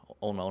like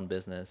own my own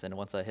business. And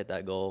once I hit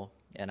that goal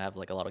and I have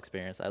like a lot of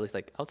experience, at least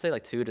like I would say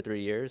like 2 to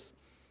 3 years,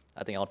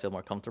 I think I would feel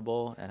more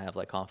comfortable and have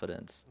like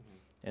confidence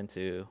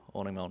into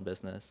owning my own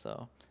business.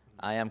 So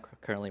I am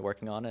currently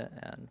working on it,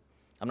 and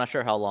I'm not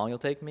sure how long it'll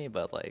take me,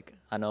 but like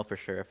I know for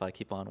sure if I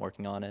keep on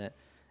working on it,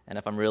 and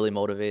if I'm really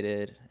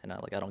motivated and I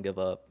don't give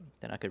up,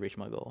 then I could reach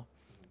my goal.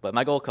 But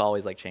my goal could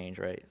always like change,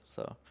 right?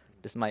 So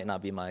this might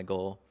not be my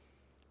goal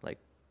like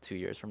 2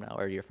 years from now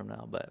or a year from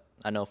now, but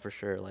I know for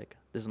sure like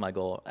this is my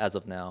goal as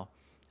of now,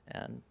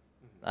 and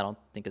I don't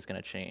think it's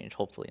gonna change.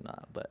 Hopefully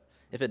not, but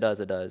if it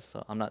does, it does.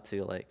 So I'm not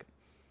too like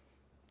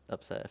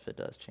upset if it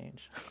does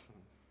change. I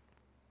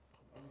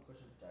have a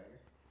question for Tiger.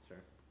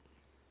 Sure.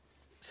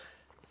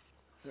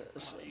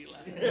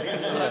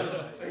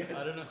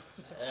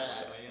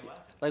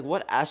 Like,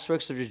 what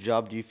aspects of your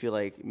job do you feel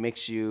like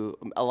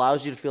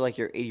allows you to feel like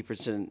you're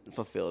 80%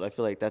 fulfilled? I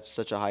feel like that's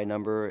such a high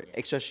number,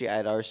 especially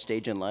at our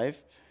stage in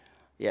life.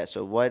 Yeah.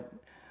 So what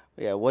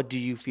do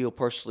you feel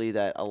personally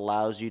that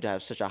allows you to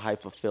have such a high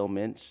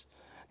fulfillment?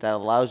 That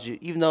allows you,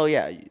 even though,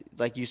 yeah,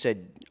 like you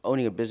said,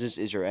 owning a business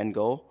is your end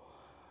goal.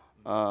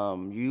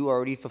 You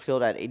already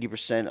fulfilled at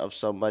 80% of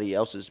somebody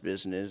else's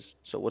business.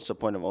 So what's the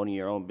point of owning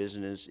your own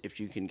business if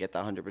you can get the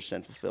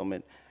 100%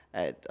 fulfillment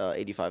at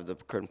 85, the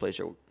current place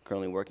you're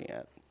currently working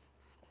at?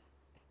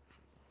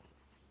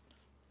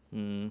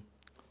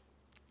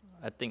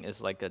 I think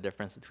it's like a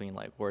difference between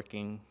like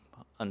working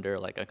under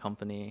like a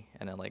company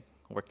and then like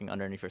working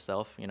underneath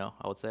yourself, I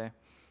would say.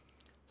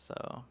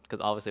 So, because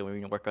obviously when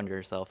you work under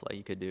yourself, like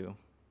you could do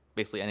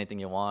basically anything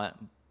you want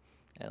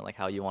and like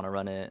how you want to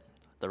run it,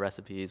 the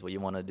recipes, what you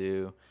want to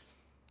do.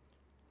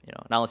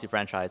 Not unless you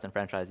franchise. And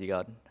franchise, you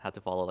have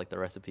to follow like the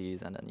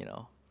recipes and then,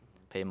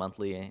 pay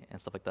monthly and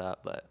stuff like that.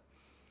 But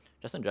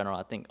just in general,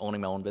 I think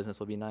owning my own business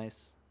would be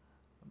nice.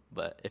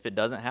 But if it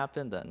doesn't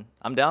happen, then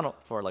I'm down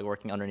for like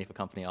working underneath a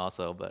company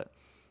also. But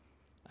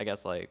I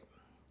guess like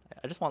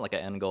I just want like an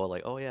end goal,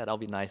 like, oh yeah, that'll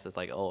be nice. It's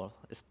like, oh,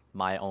 it's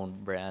my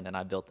own brand and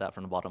I built that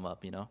from the bottom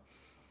up,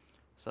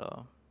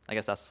 So I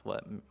guess that's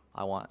what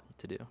I want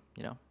to do,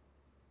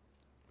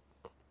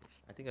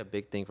 I think a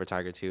big thing for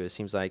Tiger too, it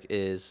seems like,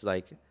 is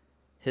like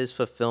his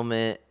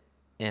fulfillment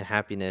and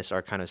happiness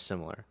are kind of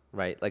similar,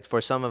 right? Like for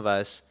some of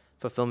us,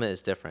 fulfillment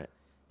is different,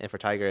 and for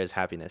Tiger is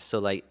happiness. So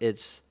like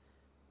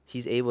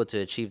he's able to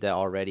achieve that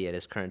already at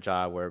his current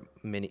job, where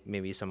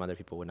maybe some other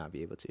people would not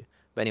be able to.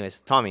 But anyways,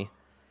 Tommy,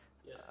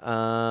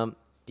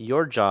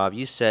 your job,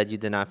 you said you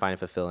did not find it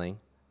fulfilling.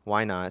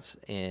 Why not?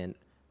 And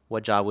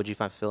what job would you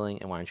find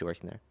fulfilling, and why aren't you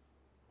working there?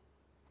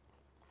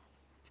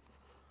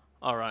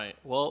 All right.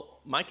 Well,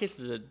 my case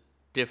is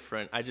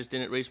different. I just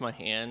didn't raise my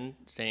hand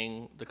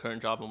saying the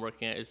current job I'm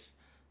working at is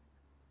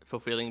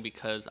fulfilling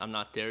because I'm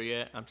not there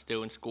yet. I'm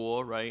still in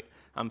school, right?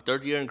 I'm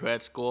third year in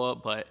grad school,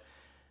 but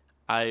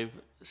I've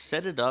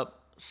set it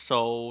up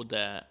so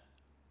that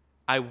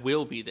I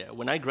will be there.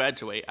 When I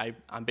graduate,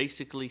 I'm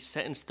basically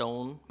set in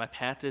stone. My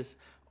path is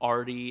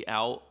already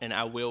out, and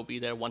I will be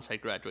there once I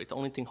graduate. The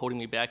only thing holding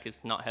me back is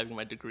not having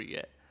my degree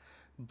yet.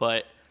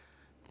 But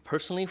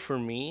personally, for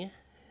me,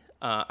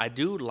 I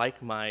do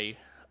like my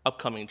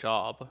upcoming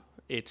job.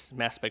 It's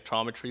mass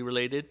spectrometry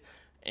related,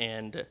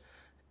 and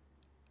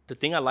the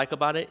thing I like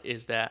about it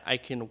is that I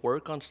can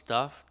work on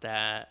stuff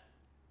that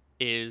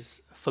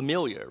is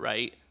familiar,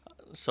 right?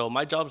 So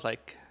my job's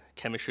like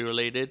chemistry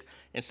related,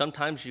 and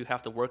sometimes you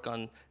have to work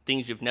on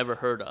things you've never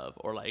heard of,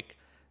 or like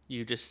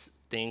you just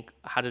think,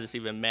 how does this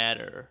even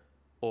matter?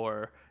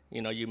 Or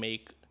you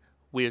make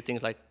weird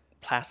things like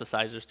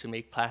plasticizers to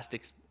make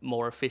plastics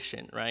more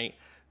efficient, right?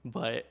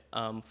 But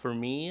for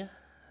me,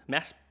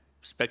 mass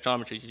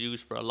spectrometry is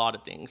used for a lot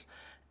of things,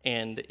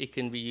 and it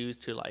can be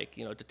used to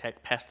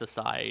detect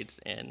pesticides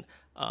and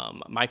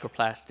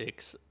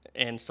microplastics,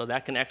 and so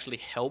that can actually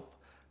help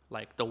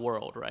like the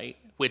world, right?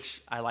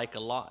 Which I like a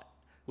lot,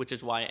 which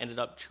is why I ended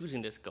up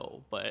choosing this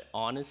goal. But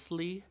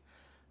honestly,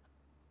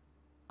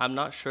 I'm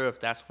not sure if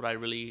that's what I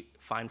really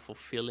find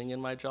fulfilling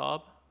in my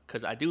job,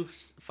 because I do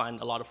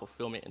find a lot of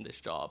fulfillment in this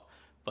job.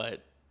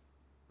 But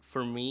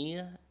for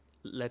me,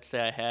 let's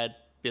say I had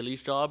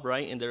Billy's job,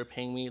 right, and they're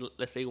paying me,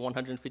 let's say,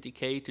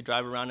 $150K to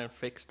drive around and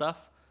fix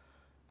stuff,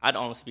 I'd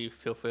honestly be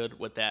fulfilled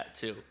with that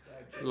too.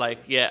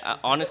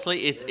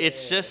 Honestly,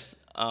 it's just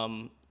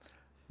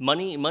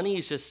money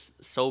is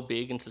just so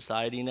big in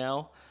society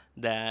now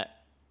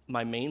that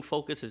my main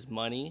focus is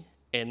money,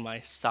 and my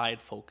side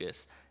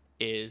focus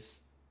is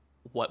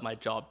what my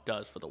job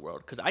does for the world.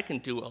 Because I can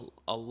do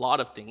a lot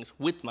of things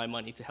with my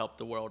money to help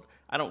the world.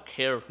 I don't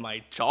care if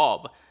my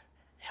job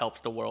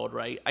helps the world,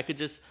 right? I could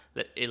just,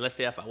 let's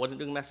say if I wasn't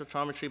doing mass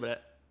spectrometry,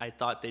 but I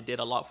thought they did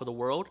a lot for the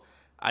world,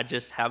 I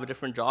just have a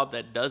different job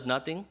that does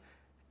nothing,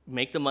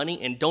 make the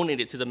money, and donate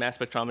it to the mass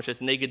spectrometrists,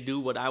 and they could do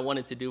what I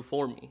wanted to do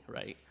for me,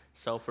 right?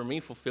 So for me,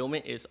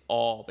 fulfillment is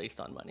all based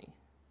on money,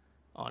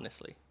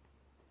 honestly.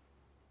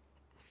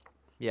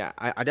 Yeah,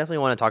 I definitely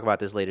want to talk about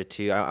this later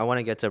too. I want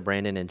to get to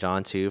Brandon and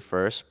John too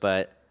first,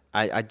 but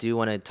I do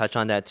want to touch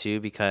on that too,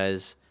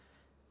 because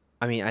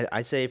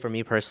I'd say for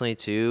me personally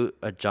too,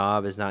 a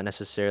job is not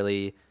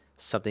necessarily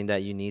something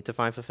that you need to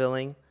find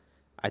fulfilling.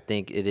 I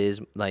think it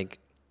is like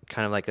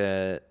kind of like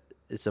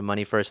it's a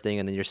money first thing,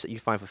 and then you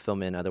find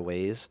fulfillment in other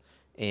ways,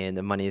 and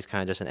the money is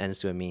kind of just an ends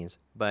to a means.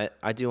 But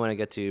I do want to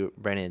get to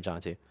Brandon and John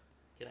too.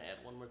 Can I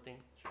add one more thing?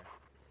 Sure.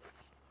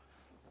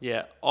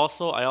 Yeah.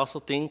 I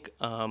also think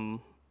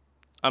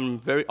I'm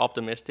very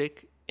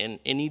optimistic. In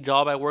any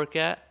job I work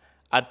at,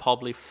 I'd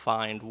probably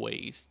find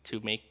ways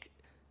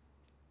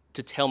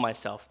to tell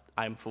myself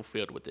I'm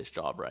fulfilled with this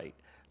job, right?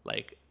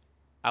 Like,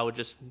 I would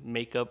just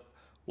make up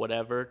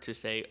whatever to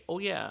say, oh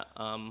yeah,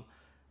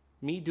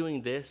 me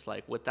doing this,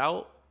 like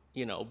without,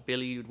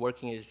 Billy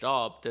working his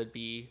job, there'd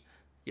be,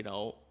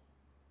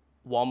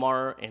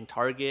 Walmart and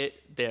Target,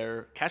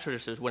 their cash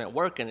registers wouldn't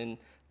work, and then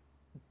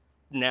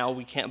now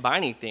we can't buy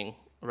anything.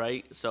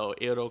 right? So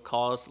it'll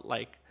cause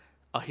like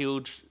a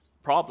huge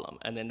problem,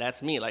 and then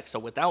that's me. Like, so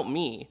without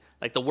me,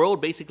 like the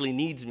world basically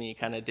needs me,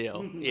 kind of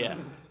deal. Yeah.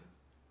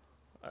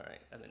 All right,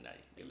 and then now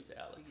you give it to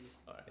Alex.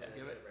 All right,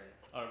 give it.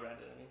 All right,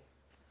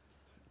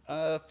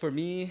 Brandon. For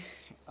me,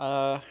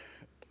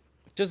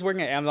 just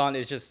working at Amazon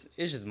is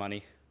just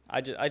money.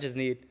 I just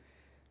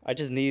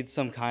need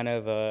some kind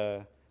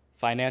of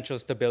financial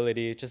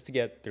stability just to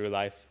get through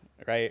life,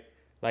 right?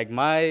 Like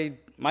my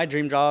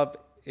dream job,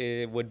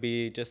 it would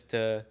be just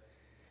to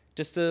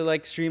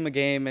like stream a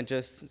game and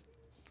just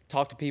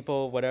talk to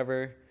people,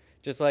 whatever,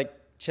 just like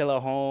chill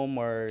at home,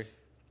 or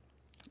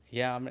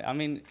yeah, I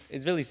mean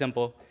it's really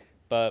simple,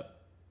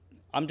 but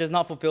I'm just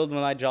not fulfilled with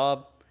my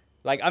job.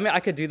 Like, I mean, I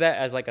could do that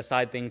as like a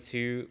side thing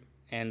too,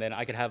 and then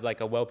I could have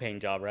like a well-paying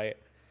job, right?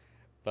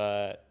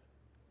 But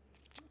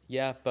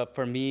yeah, but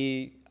for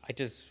me, I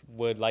just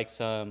would like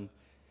some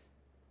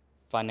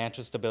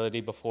financial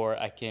stability before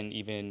I can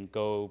even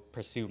go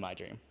pursue my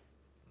dream.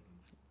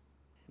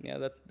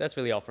 Yeah, that's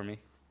really all for me.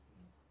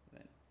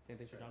 Same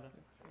thing for John?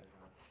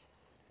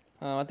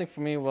 I think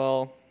for me,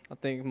 well, I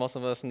think most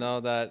of us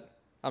know that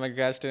I'm a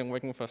grad student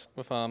working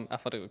with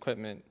athletic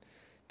equipment.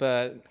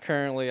 But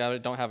currently, I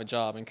don't have a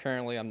job, and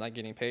currently, I'm not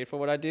getting paid for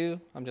what I do.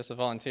 I'm just a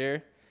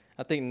volunteer.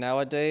 I think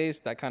nowadays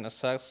that kind of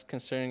sucks.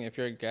 Considering if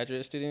you're a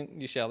graduate student,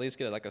 you should at least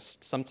get like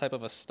some type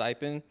of a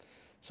stipend,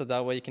 so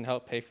that way you can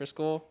help pay for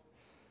school.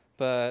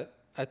 But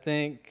I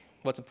think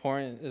what's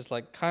important is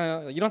like kind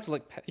of you don't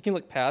have to you can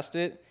look past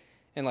it,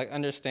 and like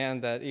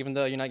understand that even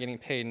though you're not getting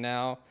paid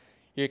now,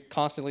 you're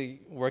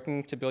constantly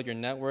working to build your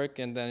network,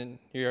 and then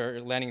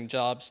you're landing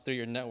jobs through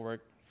your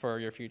network for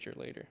your future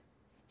later.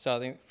 So I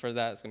think for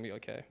that, it's going to be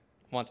okay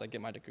once I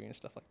get my degree and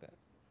stuff like that.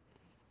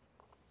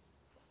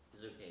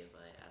 Is it okay if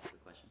I ask a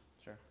question?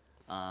 Sure.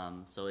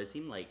 So it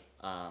seemed like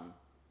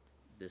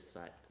this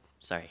side.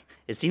 Sorry.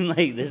 It seemed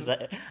like this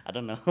side. I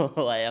don't know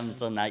why I'm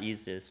so not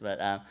used to this,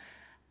 but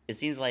it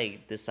seems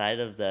like this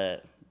side of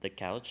the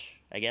couch,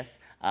 I guess,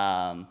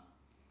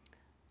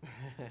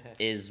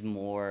 is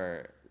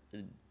more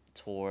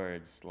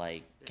towards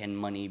like, can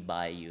money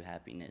buy you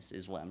happiness?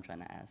 Is what I'm trying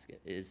to ask.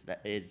 Is that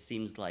it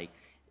seems like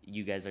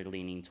you guys are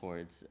leaning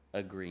towards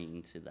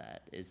agreeing to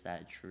that. Is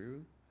that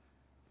true?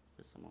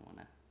 Does someone want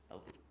to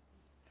help?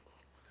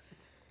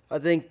 I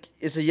think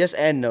it's a yes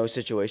and no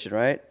situation,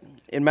 right?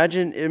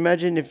 Imagine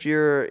if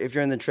you're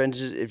in the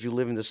trenches, if you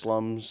live in the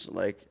slums,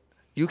 like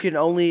you can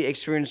only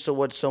experience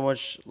so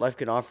much life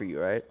can offer you,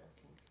 right?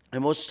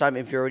 And most of the time,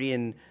 if you're already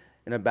in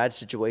a bad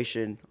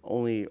situation,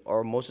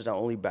 most of the time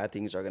only bad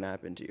things are gonna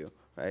happen to you,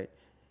 right?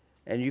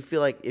 And you feel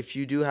like if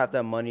you do have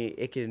that money,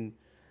 it can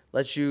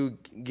let you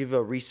give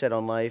a reset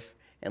on life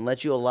and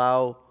let you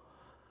allow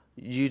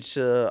you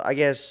to, I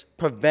guess,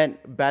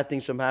 prevent bad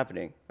things from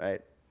happening,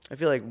 right? I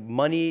feel like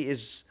money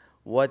is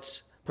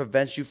what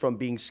prevents you from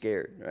being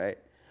scared, right?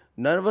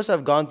 None of us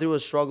have gone through a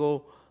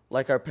struggle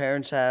like our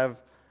parents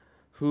have,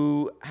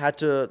 who had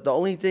to, the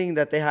only thing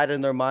that they had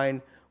in their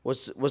mind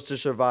was to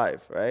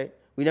survive, right?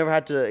 We never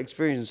had to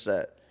experience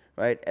that,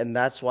 right? And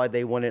that's why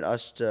they wanted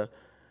us to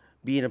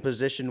be in a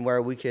position where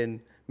we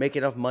can make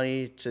enough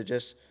money to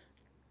just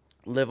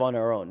live on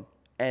our own.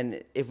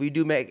 And if we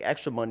do make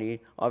extra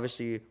money,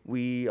 obviously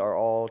we are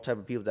all type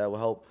of people that will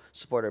help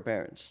support our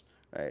parents,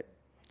 right?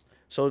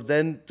 So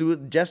then through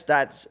just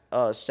that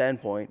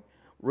standpoint,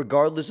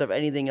 regardless of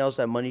anything else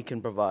that money can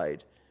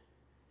provide,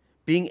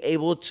 being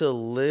able to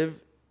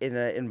live in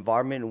an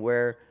environment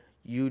where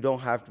you don't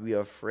have to be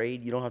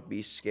afraid, you don't have to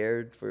be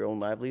scared for your own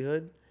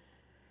livelihood,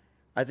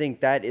 I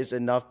think that is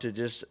enough to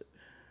just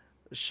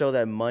show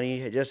that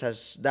money just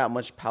has that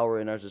much power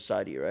in our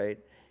society, right?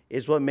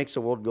 It's what makes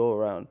the world go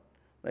around.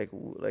 Like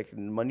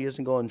money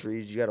doesn't go on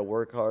trees. You got to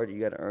work hard. You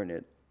got to earn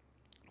it.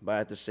 But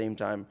at the same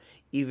time,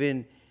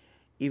 even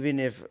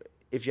if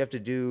you have to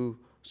do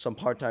some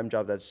part-time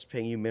job that's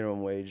paying you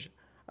minimum wage,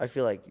 I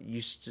feel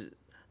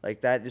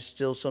like that is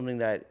still something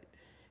that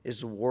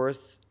is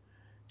worth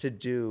to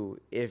do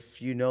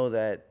if you know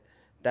that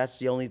that's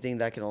the only thing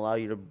that can allow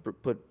you to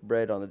put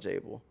bread on the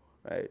table,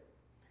 right?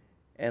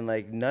 And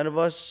like none of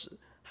us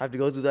have to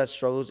go through that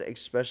struggles,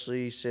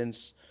 especially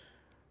since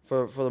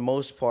for the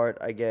most part,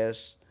 I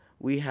guess,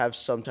 we have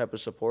some type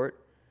of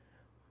support.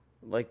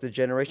 Like the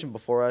generation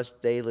before us,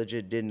 they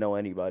legit didn't know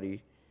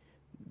anybody.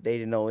 They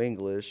didn't know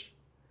English.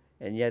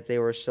 And yet they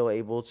were still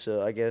able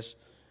to, I guess,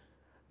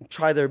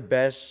 try their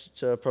best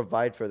to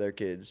provide for their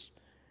kids.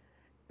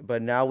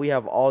 But now we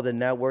have all the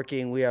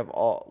networking, we have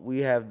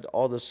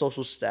all the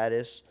social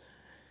status.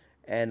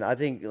 And I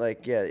think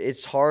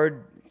it's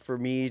hard for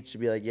me to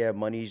be like, yeah,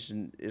 money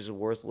is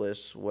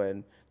worthless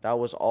when that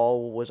was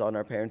all was on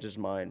our parents'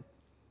 mind.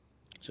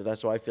 So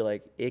that's why I feel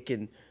like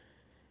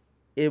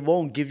it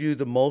won't give you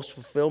the most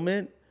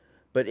fulfillment,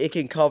 but it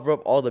can cover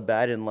up all the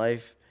bad in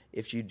life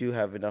if you do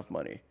have enough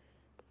money.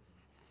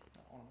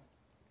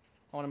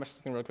 I want to mention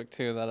something real quick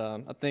too, that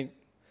I think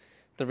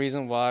the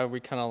reason why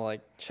we kind of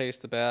like chase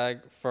the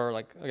bag for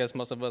like, I guess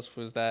most of us,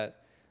 was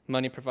that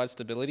money provides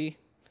stability.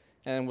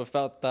 And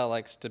without that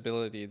like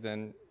stability,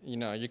 then,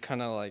 you're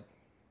kind of like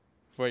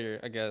where you're,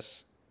 I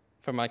guess,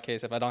 for my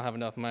case, if I don't have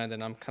enough money,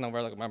 then I'm kind of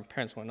where like my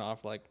parents went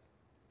off. Like,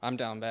 I'm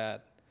down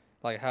bad.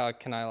 Like, how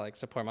can I like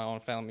support my own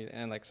family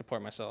and like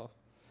support myself?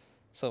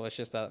 So it's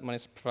just that money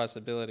provides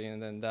stability,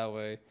 and then that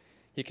way,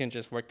 you can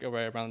just work your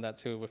way around that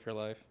too with your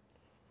life.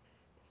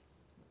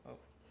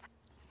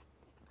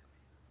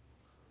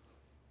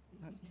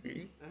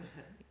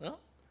 Well,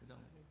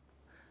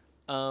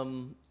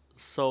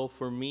 so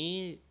for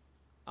me,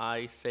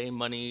 I say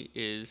money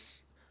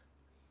is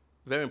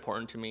very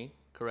important to me,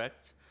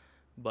 correct?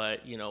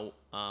 But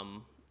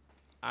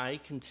I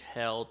can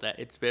tell that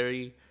it's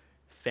very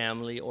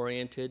family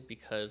oriented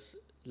because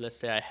let's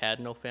say I had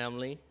no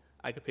family,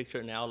 I could picture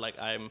it now like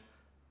I'm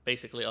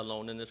basically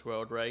alone in this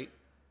world, right?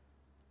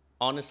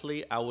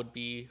 Honestly, I would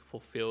be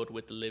fulfilled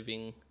with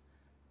living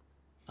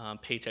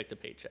paycheck to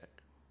paycheck.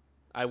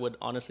 I would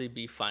honestly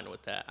be fine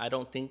with that. I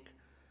don't think,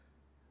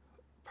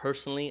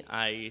 personally,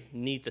 I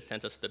need the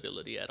sense of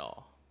stability at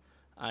all.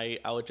 I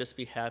would just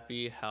be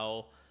happy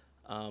how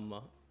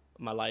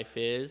my life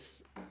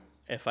is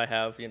if I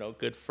have,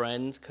 good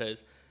friends,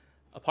 because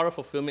a part of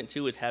fulfillment,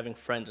 too, is having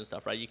friends and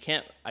stuff, right?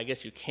 I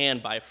guess you can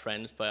buy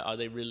friends, but are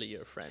they really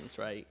your friends,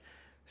 right?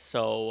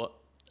 So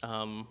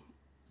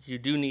you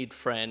do need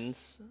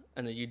friends,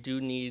 and then you do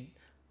need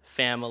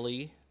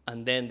family,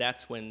 and then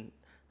that's when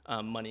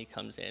money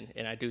comes in,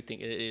 and I do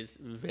think it is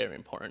very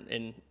important.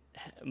 And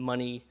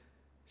money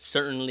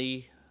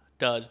certainly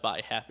does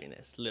buy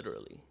happiness,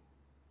 literally.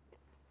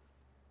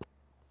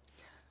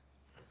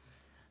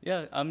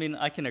 Yeah, I mean,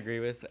 I can agree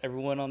with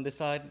everyone on this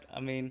side.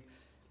 I mean,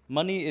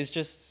 money is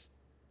just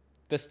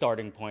the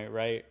starting point,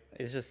 right?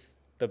 It's just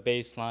the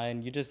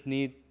baseline. You just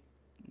need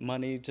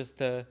money just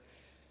to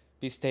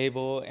be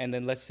stable. And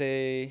then let's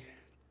say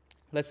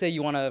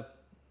you want a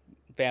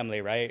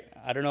family, right?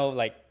 I don't know,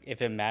 like,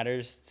 if it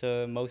matters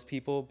to most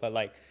people, but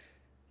like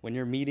when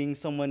you're meeting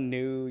someone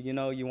new,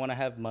 you want to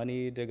have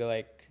money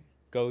to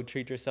go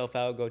treat yourself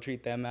out, go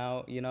treat them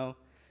out,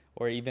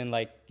 or even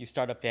like you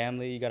start a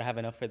family, you got to have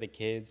enough for the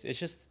kids. It's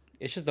just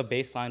the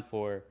baseline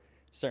for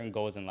certain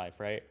goals in life,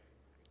 right?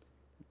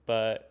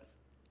 But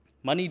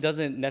money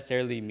doesn't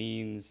necessarily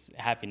means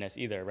happiness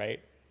either, right?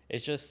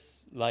 It's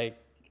just like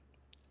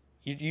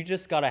you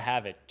just got to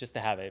have it just to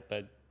have it,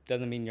 but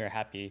doesn't mean you're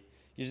happy.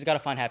 You just got to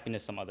find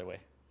happiness some other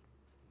way.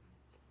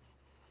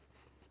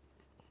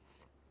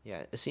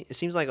 Yeah, it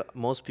seems like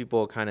most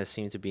people kind of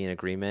seem to be in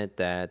agreement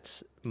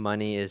that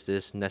money is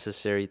this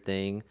necessary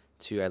thing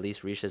to at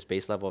least reach this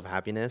base level of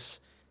happiness,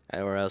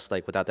 or else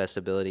like without that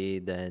stability,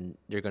 then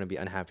you're going to be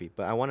unhappy.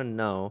 But I want to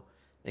know,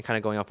 and kind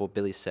of going off what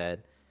Billy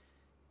said,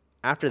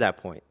 after that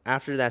point,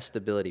 after that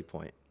stability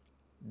point,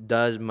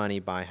 does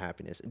money buy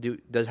happiness?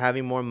 Does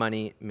having more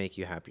money make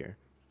you happier?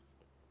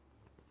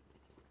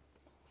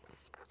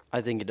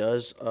 I think it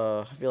does.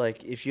 I feel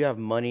like if you have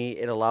money,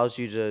 it allows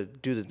you to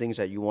do the things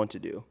that you want to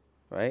do,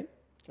 right?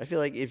 I feel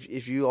like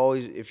if you're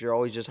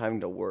always just having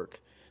to work,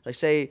 like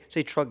say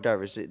truck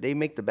drivers, they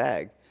make the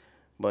bag,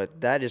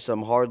 but that is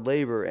some hard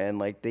labor, and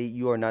like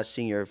you are not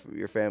seeing your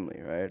family,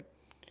 right?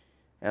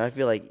 And I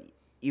feel like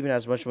even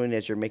as much money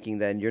as you're making,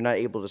 then you're not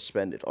able to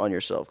spend it on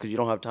yourself because you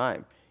don't have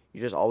time.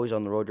 You're just always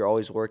on the road. You're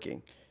always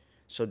working.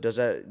 So does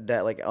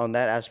that like on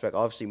that aspect,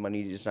 obviously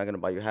money is not going to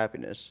buy you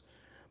happiness,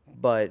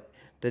 but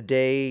the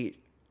day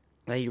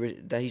that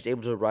he's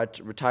able to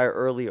retire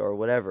early or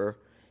whatever,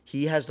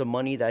 he has the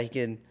money that he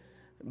can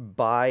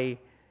buy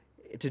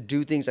to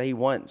do things that he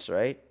wants,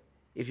 right?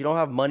 If you don't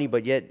have money,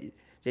 but yet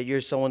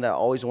you're someone that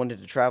always wanted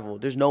to travel,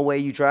 there's no way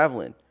you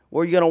traveling.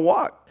 Where are you gonna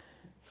walk?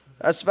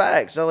 That's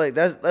facts. So like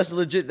that's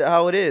legit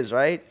how it is,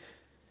 right?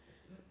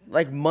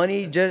 Like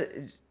money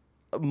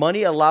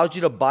allows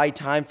you to buy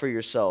time for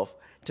yourself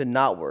to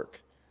not work,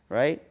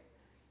 right?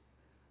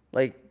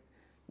 Like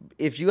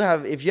if you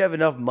have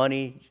enough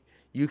money,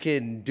 you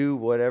can do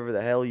whatever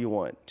the hell you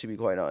want, to be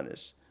quite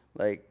honest.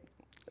 Like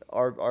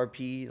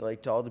RP,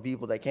 like to all the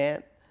people that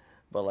can't,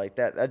 but like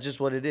that's just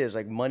what it is.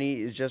 Like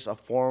money is just a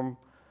form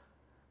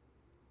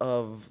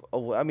of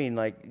I mean,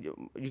 like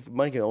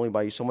money can only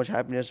buy you so much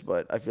happiness,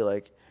 but I feel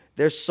like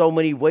there's so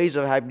many ways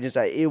of happiness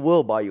that it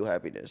will buy you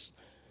happiness.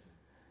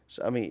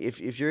 So I mean,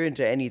 if you're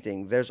into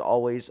anything, there's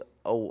always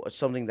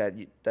something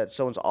that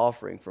someone's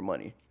offering for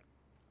money.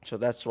 So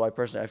that's why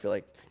personally I feel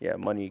like, yeah,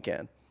 money you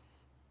can.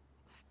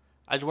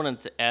 I just wanted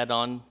to add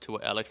on to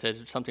what Alex said.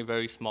 It's something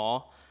very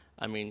small.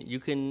 I mean, you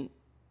can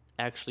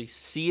actually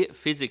see it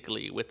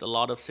physically with a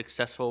lot of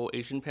successful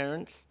Asian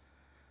parents.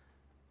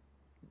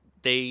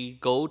 They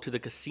go to the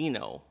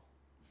casino.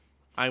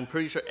 I'm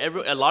pretty sure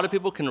a lot of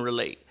people can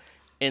relate,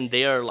 and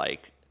they are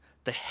like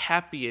the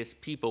happiest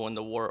people in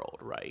the world,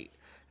 right?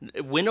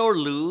 Win or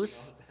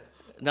lose,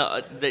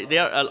 no, they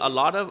are a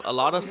lot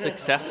of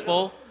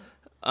successful.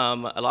 A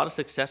lot of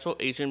successful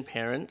Asian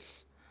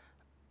parents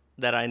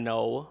that I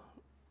know,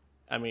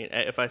 I mean,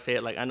 if I say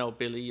it like I know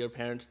Billy, your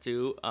parents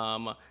do,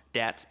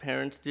 Dad's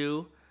parents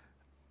do,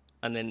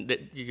 and then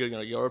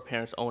your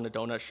parents own a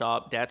donut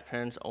shop, Dad's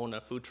parents own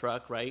a food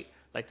truck, right?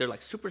 Like they're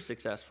like super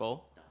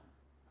successful.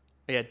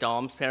 Yeah,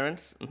 Dom's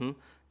parents,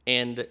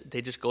 and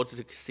they just go to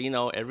the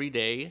casino every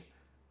day,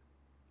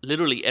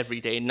 literally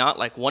every day, not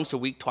like once a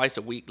week, twice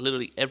a week,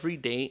 literally every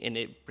day, and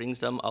it brings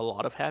them a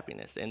lot of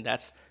happiness. And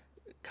that's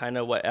kind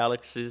of what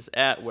Alex is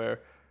at, where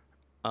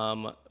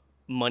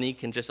money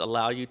can just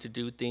allow you to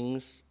do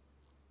things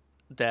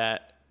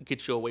that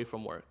get you away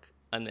from work.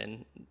 And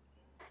then,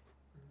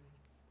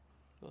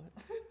 go ahead.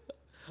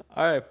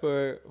 All right,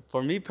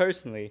 for me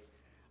personally,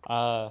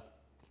 my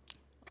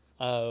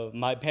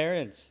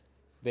parents,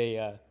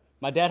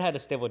 my dad had a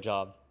stable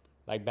job,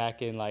 like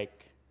back in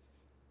like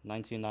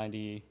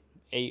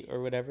 1998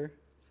 or whatever,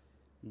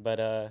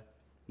 but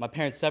my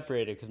parents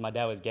separated because my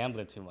dad was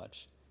gambling too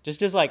much.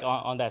 Just like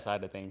on that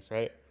side of things,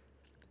 right?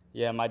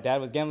 Yeah, my dad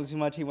was gambling too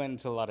much. He went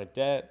into a lot of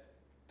debt.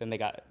 Then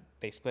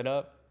they split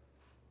up.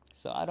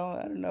 So I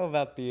don't know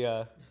about the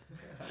I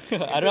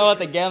don't know about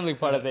the gambling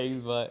part of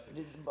things, but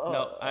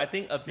No, I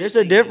think a big There's a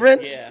thing is-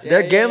 difference. yeah.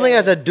 They're gambling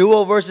as a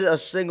duo versus a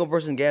single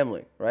person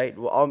gambling, right?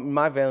 Well, in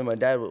my family, my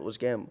dad was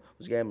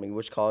gambling,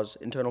 which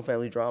caused internal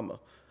family drama.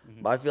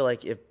 But I feel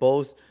like if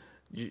both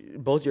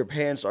your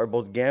parents are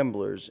both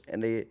gamblers,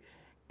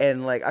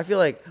 and like I feel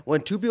like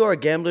when two people are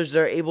gamblers,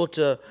 they're able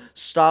to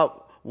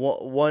stop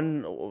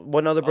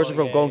one other person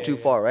from going too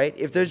far, right?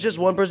 If there's just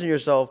one person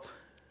yourself,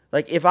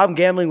 like if I'm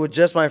gambling with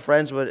just my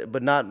friends,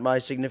 but not my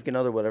significant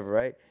other, whatever,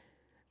 right?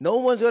 No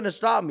one's gonna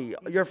stop me.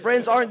 Your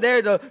friends aren't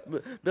there to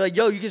be like,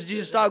 yo, you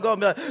should stop going.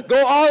 Be like,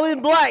 go all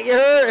in black, you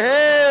heard?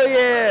 Hell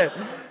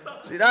yeah.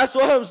 See, that's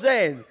what I'm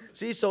saying.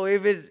 See, so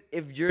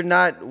if you're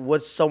not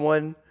with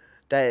someone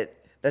that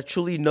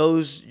truly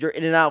knows you're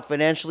in and out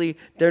financially,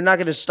 they're not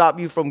gonna stop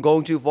you from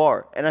going too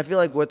far. And I feel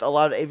like with a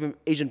lot of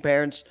Asian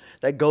parents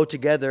that go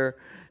together,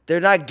 they're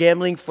not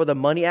gambling for the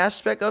money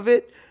aspect of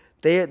it.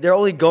 They're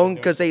only going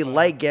because they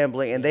like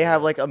gambling and they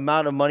have like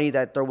amount of money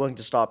that they're willing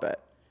to stop at.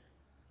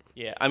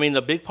 Yeah, I mean,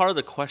 the big part of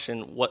the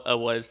question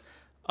was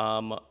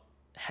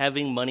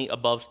having money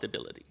above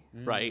stability,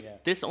 right? Yeah.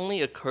 This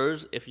only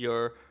occurs if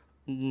you're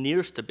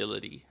near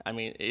stability. I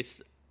mean,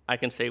 I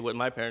can say with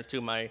my parents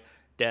too, my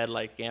dad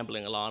liked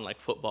gambling a lot on like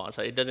football, and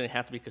so it doesn't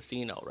have to be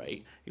casino,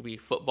 right? It could be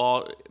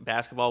football,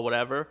 basketball,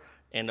 whatever,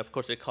 and of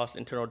course it costs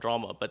internal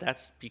drama, but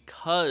that's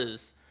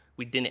because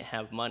we didn't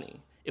have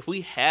money. If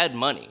we had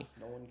money,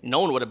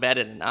 no one would have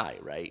batted an eye,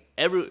 right?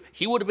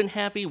 He would have been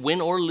happy,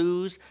 win or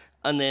lose,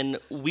 and then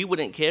we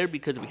wouldn't care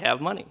because we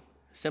have money.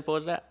 Simple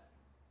as that.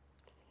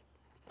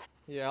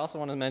 Yeah, I also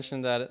want to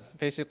mention that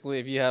basically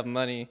if you have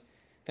money,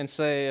 and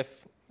say if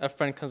a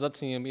friend comes up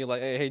to you and be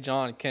like, hey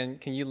John, can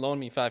you loan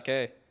me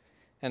 $5K?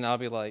 And I'll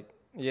be like,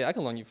 yeah, I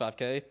can loan you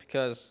 $5K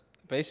because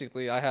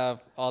basically I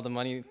have all the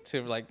money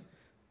to like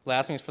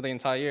last me for the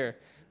entire year.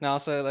 Now I'll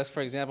say, let's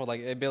for example,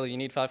 like, hey Billy, you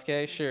need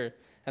 $5K? Sure.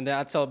 And then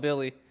I tell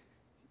Billy,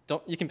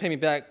 you can pay me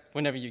back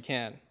whenever you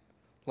can,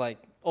 like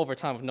over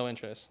time with no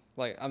interest.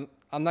 Like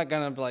I'm not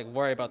gonna like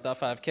worry about that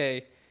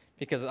 $5K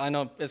because I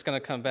know it's gonna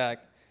come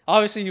back.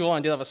 Obviously, you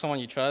want to do that with someone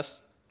you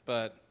trust,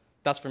 but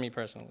that's for me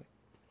personally.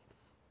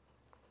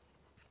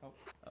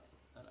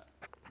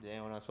 Did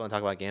anyone else want to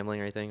talk about gambling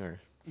or anything, or?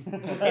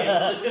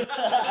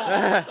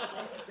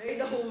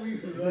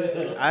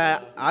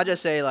 I'll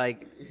just say,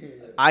 like,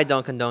 I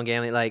don't condone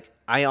gambling. Like,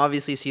 I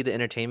obviously see the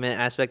entertainment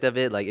aspect of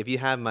it. Like, if you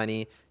have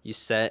money, you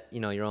set,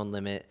 your own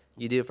limit.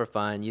 You do it for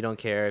fun. You don't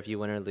care if you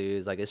win or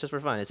lose. Like, it's just for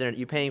fun.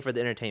 You're paying for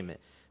the entertainment.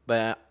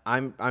 But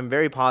I'm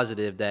very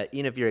positive that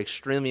even if you're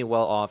extremely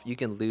well off, you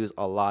can lose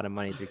a lot of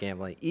money through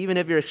gambling. Even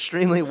if you're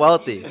extremely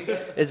wealthy,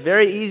 it's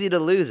very easy to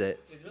lose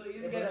it. it's really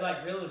easy to get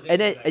like real addicted.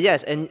 And then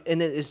yes, and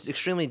it's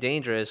extremely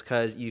dangerous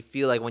because you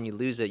feel like when you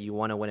lose it, you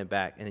want to win it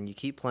back, and then you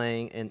keep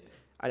playing. And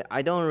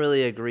I don't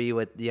really agree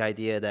with the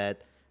idea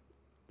that,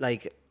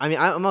 like, I mean,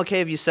 I'm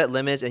okay if you set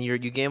limits and you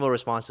gamble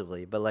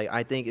responsibly, but like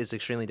I think it's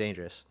extremely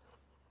dangerous.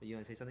 You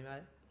want to say something about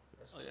it?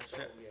 Oh, yeah,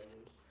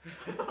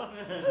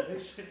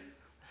 sure.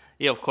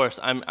 Yeah, of course.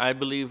 I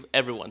believe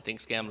everyone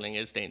thinks gambling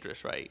is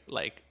dangerous, right?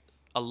 Like,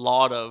 a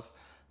lot of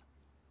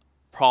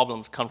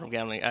problems come from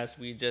gambling, as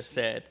we just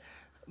said.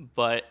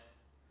 But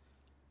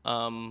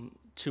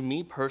to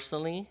me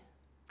personally,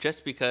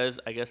 just because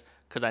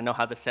I know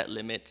how to set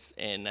limits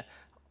and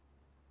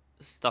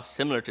stuff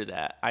similar to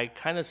that, I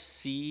kind of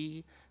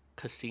see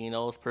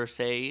casinos per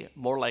se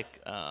more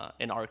like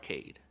an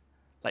arcade.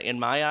 Like, in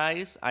my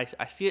eyes, I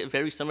see it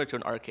very similar to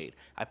an arcade.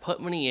 I put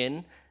money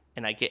in,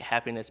 and I get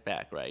happiness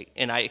back, right?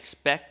 And I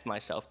expect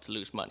myself to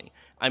lose money.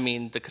 I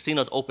mean, the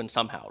casino's open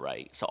somehow,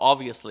 right? So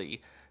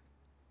obviously,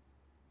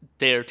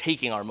 they're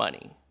taking our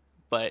money.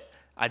 But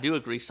I do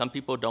agree, some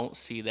people don't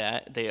see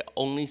that. They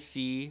only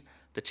see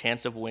the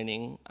chance of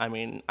winning. I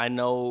mean, I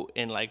know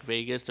in like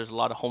Vegas, there's a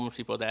lot of homeless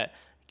people that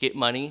get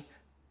money,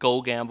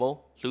 go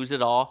gamble, lose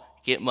it all,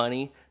 get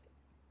money,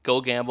 go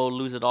gamble,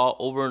 lose it all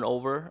over and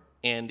over.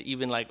 And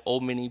even like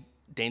old many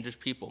dangerous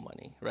people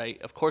money,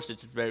 right? Of course,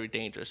 it's very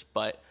dangerous,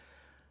 but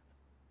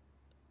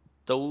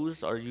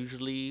those are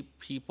usually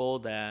people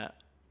that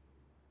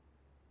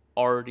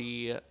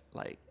already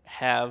like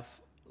have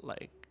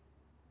like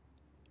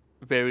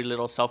very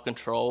little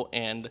self-control,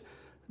 and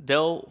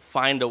they'll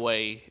find a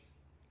way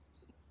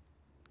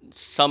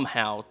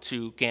somehow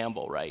to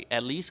gamble, right?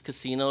 At least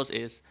casinos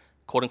is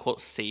quote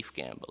unquote safe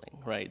gambling,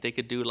 right? They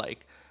could do like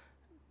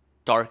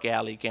dark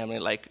alley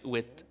gambling, like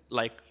with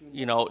like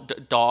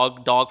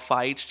dog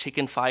fights,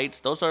 chicken fights.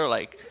 Those are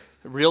like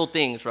real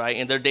things, right?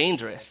 And they're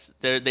dangerous.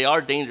 They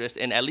are dangerous,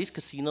 and at least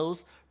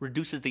casinos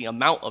reduces the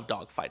amount of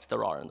dog fights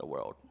there are in the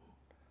world.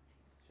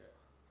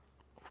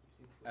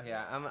 Okay,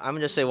 I'm gonna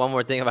just say one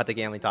more thing about the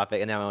gambling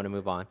topic, and then I want to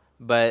move on.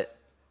 But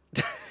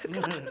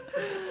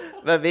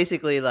but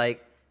basically,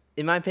 like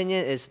in my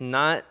opinion, it's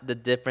not the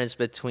difference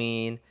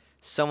between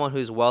someone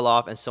who's well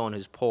off and someone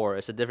who's poor.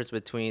 It's the difference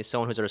between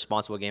someone who's a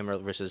responsible gamer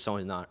versus someone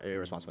who's not a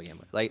responsible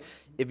gamer. Like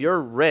if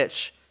you're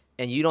rich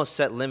and you don't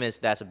set limits,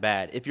 that's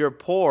bad. If you're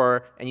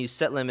poor and you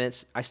set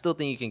limits, I still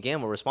think you can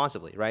gamble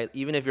responsibly, right?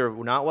 Even if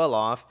you're not well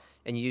off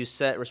and you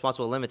set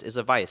responsible limits, it's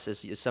a vice.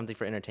 It's something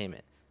for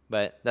entertainment.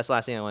 But that's the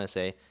last thing I want to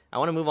say. I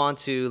want to move on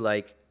to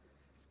like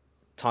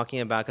talking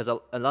about, because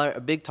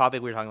a big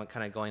topic we were talking about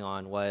kind of going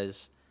on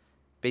was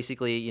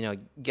basically,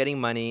 getting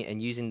money and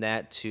using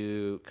that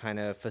to kind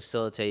of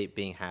facilitate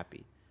being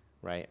happy,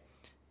 right?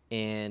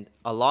 And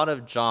a lot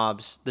of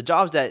jobs, the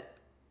jobs that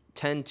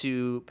tend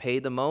to pay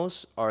the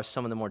most are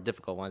some of the more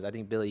difficult ones. I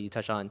think, Billy, you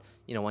touched on,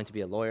 wanting to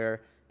be a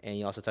lawyer, and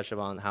you also touched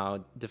on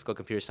how difficult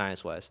computer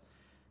science was.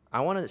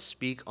 I want to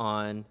speak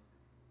on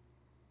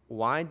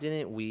why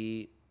didn't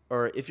we,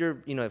 or if you're,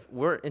 if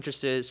we're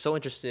so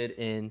interested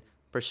in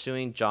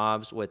pursuing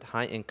jobs with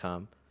high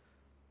income,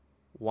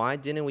 why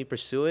didn't we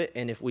pursue it?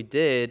 And if we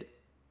did,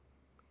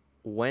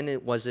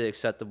 when was it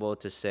acceptable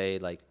to say,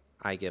 like,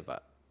 I give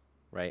up,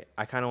 right?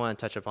 I kind of want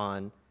to touch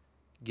upon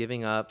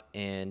giving up,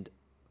 and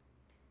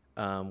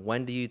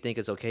when do you think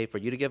it's okay for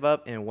you to give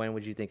up, and when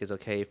would you think it's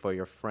okay for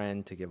your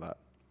friend to give up?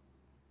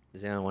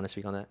 Does anyone want to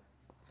speak on that?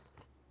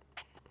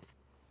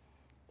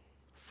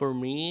 For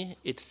me,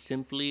 it's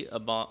simply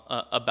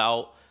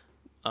about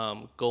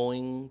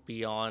going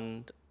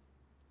beyond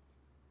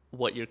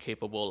what you're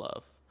capable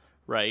of.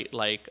 Right,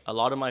 like a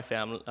lot of my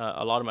family,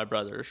 a lot of my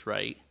brothers,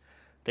 right,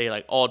 they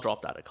like all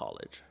dropped out of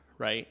college,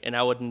 right? And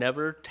I would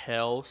never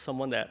tell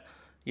someone that,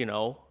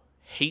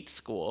 hates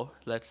school,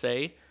 let's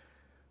say,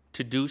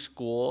 to do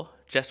school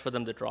just for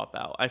them to drop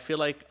out. I feel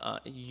like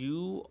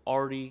you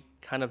already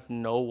kind of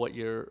know what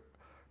your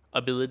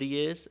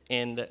ability is,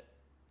 and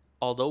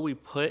although we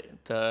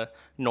put the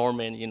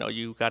norm in,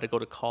 you got to go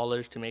to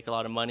college to make a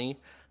lot of money,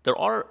 there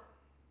are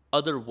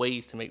other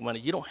ways to make money.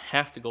 You don't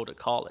have to go to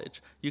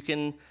college. You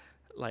can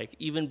like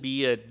even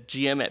be a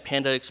GM at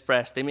Panda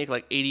Express. They make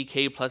like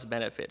 $80K plus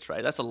benefits,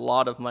 right? That's a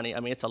lot of money. I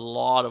mean, it's a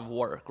lot of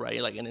work,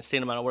 right? Like an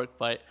insane amount of work.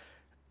 But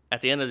at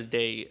the end of the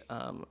day,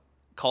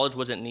 college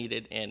wasn't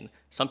needed, and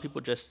some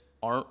people just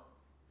aren't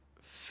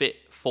fit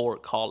for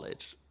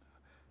college.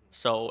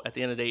 So at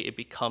the end of the day, it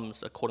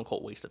becomes a quote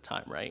unquote waste of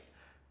time, right?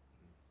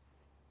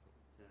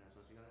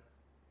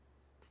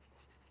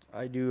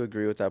 I do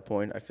agree with that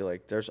point. I feel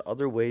like there's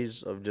other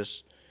ways of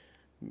just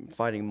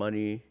finding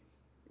money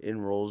in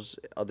roles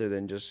other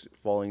than just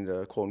following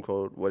the quote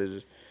unquote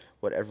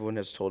what everyone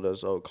has told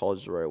us, college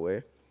is the right way.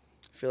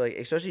 I feel like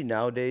especially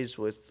nowadays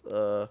with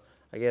with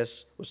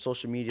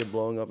social media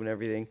blowing up and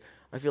everything,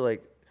 I feel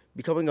like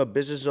becoming a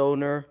business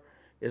owner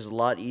is a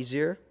lot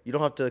easier. You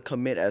don't have to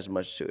commit as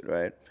much to it,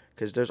 right?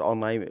 Because there's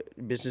online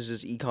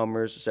businesses,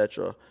 e-commerce,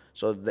 etc.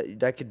 So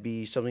that could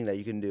be something that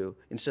you can do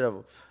instead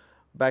of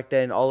back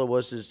then. All it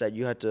was is that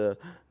you had to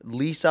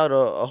lease out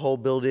a whole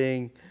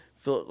building,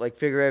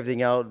 figure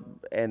everything out,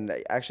 and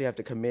actually have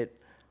to commit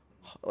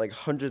like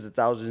hundreds of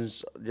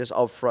thousands just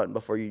up front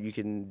before you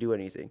can do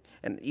anything.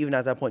 And even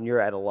at that point, you're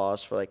at a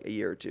loss for like a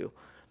year or two,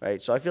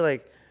 right? So I feel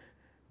like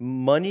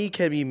money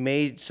can be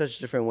made such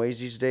different ways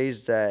these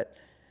days that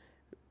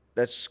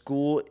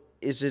school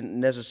isn't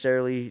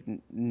necessarily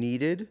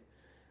needed.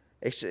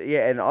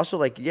 Yeah, and also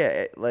like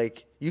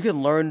you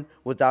can learn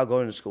without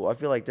going to school. I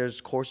feel like there's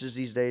courses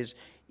these days,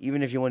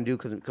 even if you want to do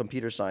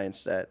computer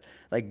science, that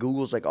like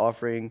Google's like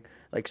offering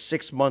like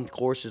 6-month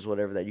courses,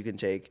 whatever, that you can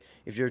take.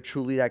 If you're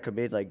truly that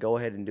committed, like go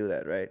ahead and do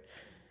that, right?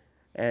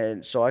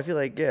 And so I feel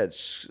like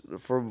it's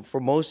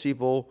for most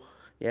people,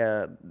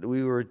 yeah,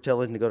 we were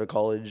telling to go to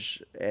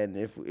college, and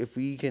if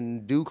we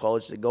can do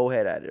college, to go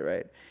ahead at it,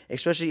 right?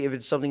 Especially if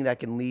it's something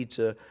that can lead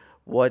to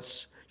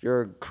what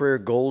your career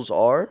goals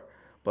are.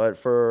 But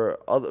for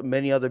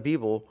many other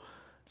people,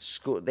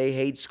 they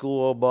hate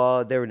school,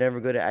 but they were never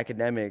good at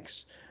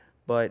academics.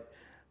 But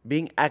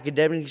being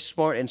academically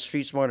smart and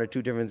street smart are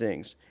two different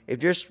things.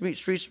 If you're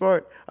street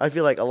smart, I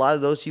feel like a lot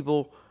of those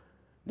people,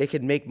 they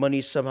can make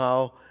money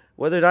somehow,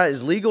 whether or not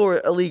it's legal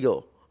or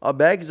illegal. A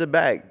bag is a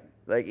bag.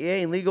 Like it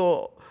ain't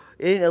legal.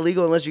 It ain't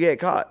illegal unless you get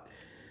caught.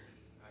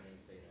 I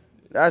didn't say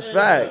that. That's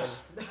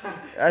facts.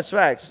 That's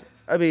facts.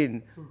 I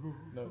mean,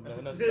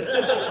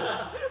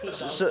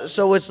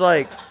 so it's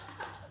like.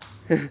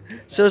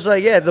 So it's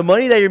like, yeah, the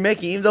money that you're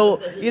making, even though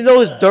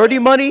it's dirty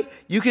money,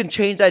 you can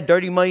change that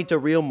dirty money to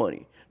real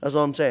money. That's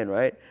what I'm saying,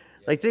 right?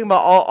 Like think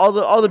about all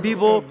the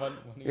people, all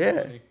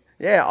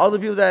the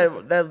people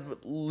that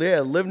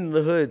live in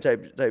the hood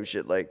type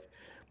shit. Like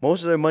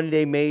most of their money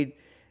they made,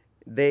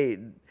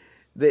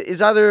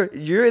 it's either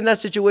you're in that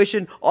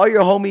situation, all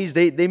your homies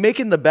they make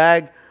in the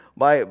bag,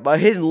 by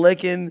hitting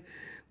licking,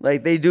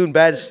 like they doing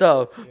bad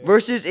stuff.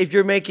 Versus if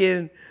you're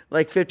making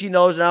like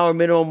 $15 an hour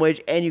minimum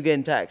wage and you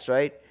getting taxed,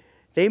 right?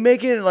 They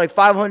making like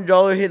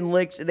 $500 hitting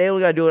licks, and they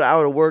only gotta do an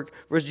hour of work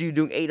versus you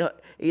doing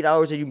 8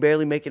 hours and you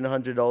barely making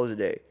 $100 a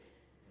day.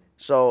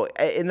 So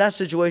in that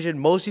situation,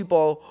 most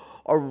people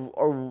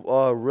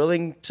are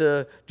willing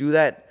to do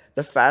that.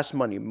 The fast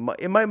money.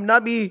 It might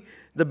not be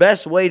the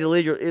best way to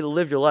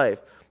live your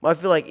life, but I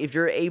feel like if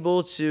you're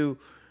able to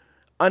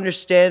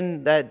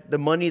understand that the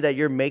money that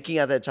you're making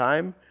at that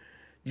time,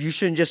 you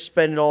shouldn't just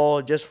spend it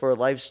all just for a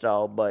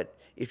lifestyle. But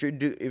if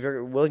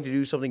you're willing to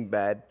do something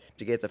bad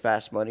to get the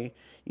fast money,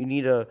 you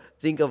need to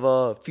think of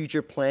a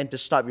future plan to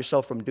stop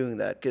yourself from doing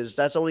that, because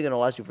that's only gonna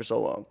last you for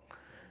so long.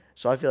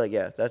 So I feel like,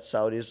 yeah, that's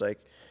how it is. Like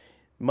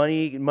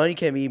money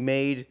can be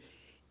made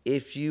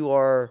if you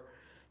are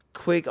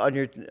quick on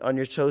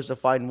your toes to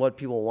find what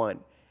people want.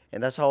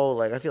 And that's how,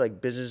 like, I feel like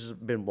business has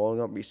been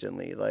blowing up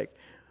recently. Like,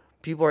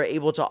 people are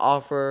able to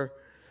offer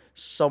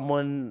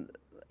someone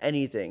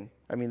anything.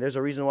 I mean, there's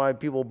a reason why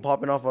people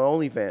popping off on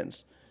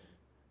OnlyFans.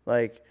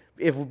 Like,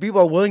 if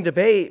people are willing to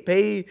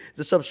pay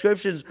the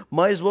subscriptions,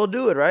 might as well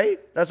do it, right?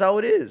 That's how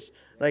it is.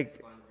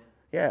 Like,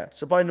 yeah,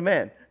 supply and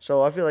demand.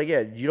 So I feel like,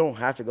 yeah, you don't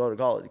have to go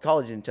to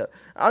college until.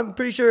 I'm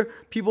pretty sure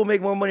people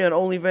make more money on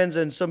OnlyFans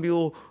than some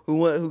people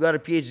who got a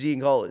PhD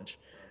in college.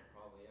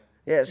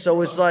 Yeah,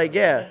 so it's like,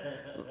 yeah.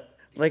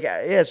 Like,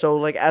 yeah, so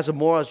like as a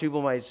morons,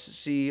 people might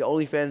see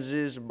OnlyFans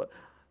is, but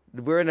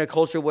we're in a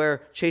culture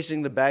where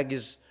chasing the bag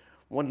is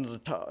one of the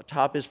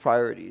toppest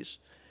priorities.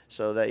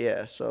 So that,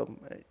 yeah, so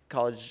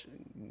college,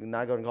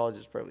 not going to college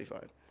is perfectly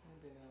fine.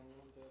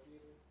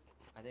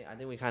 I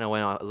think we kind of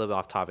went a little bit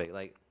off topic.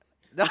 Like,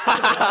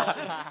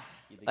 I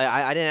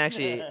didn't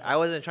actually. I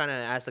wasn't trying to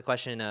ask the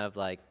question of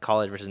like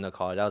college versus no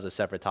college. That was a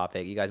separate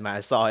topic. You guys might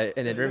have saw it,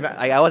 and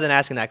like I wasn't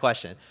asking that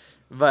question.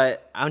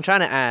 But I'm trying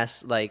to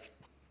ask like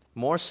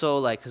more so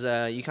like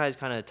because you guys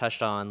kind of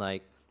touched on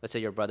like let's say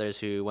your brothers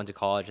who went to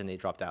college and they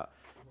dropped out.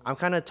 I'm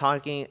kind of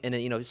talking, and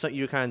you know, so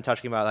you're kind of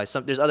talking about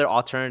like there's other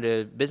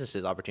alternative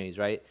businesses opportunities,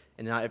 right?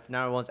 And if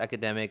not everyone's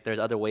academic, there's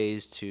other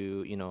ways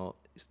to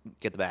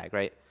get the bag,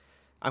 right?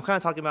 I'm kind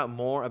of talking about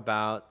more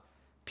about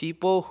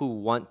people who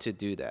want to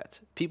do that,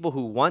 people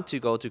who want to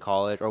go to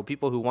college, or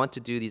people who want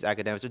to do these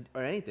academics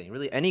or anything,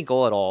 really any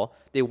goal at all.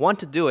 They want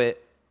to do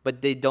it,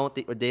 but they don't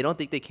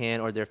think they can,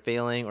 or they're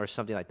failing, or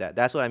something like that.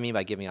 That's what I mean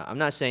by giving up. I'm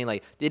not saying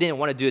like they didn't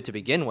want to do it to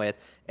begin with,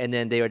 and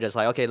then they were just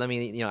like, okay, let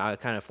me, I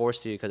kind of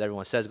forced you because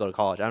everyone says go to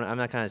college. I'm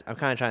kind of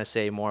trying to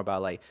say more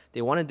about like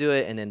they want to do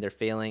it, and then they're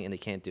failing and they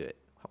can't do it.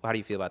 How do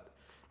you feel about?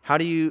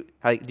 Do you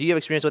have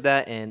experience with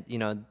that? And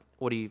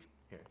what do you?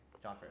 Here,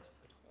 John first.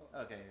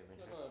 Okay.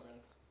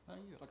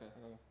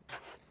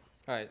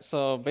 All right,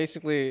 so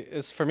basically,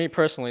 it's for me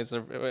personally.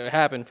 It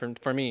happened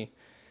for me,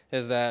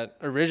 is that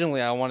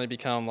originally I wanted to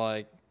become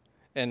like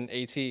an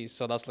AT,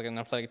 so that's like an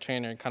athletic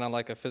trainer, kind of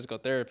like a physical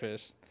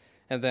therapist.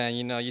 And then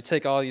you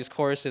take all these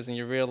courses and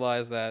you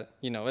realize that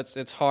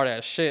it's hard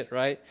as shit,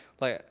 right?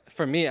 Like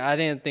for me, I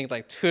didn't think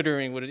like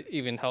tutoring would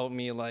even help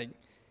me like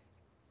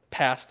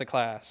pass the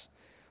class.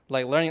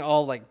 Like learning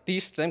all like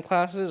these STEM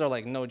classes are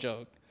like no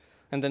joke.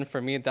 And then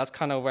for me, that's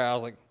kind of where I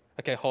was like,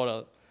 okay, hold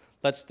up.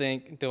 Let's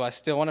think, do I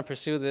still want to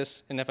pursue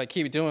this? And if I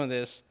keep doing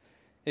this,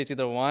 it's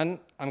either one,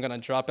 I'm going to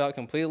drop out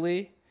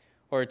completely,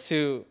 or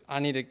two, I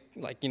need to,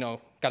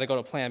 got to go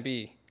to plan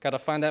B. Got to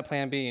find that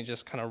plan B and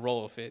just kind of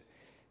roll with it.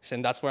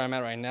 And that's where I'm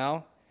at right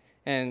now.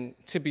 And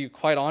to be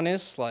quite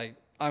honest, like,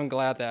 I'm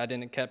glad that I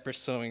didn't keep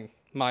pursuing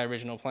my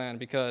original plan,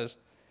 because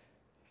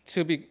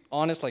to be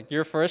honest, like,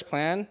 your first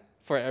plan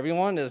for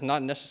everyone is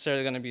not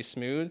necessarily going to be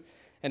smooth,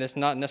 and it's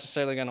not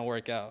necessarily going to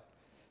work out.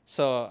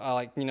 So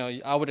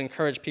I would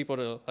encourage people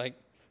to like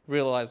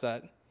realize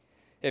that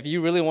if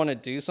you really want to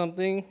do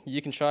something,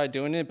 you can try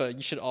doing it, but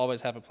you should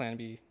always have a plan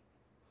B.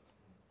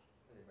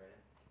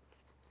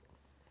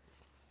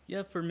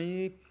 Yeah, for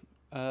me,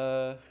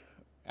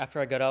 after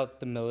I got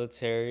out the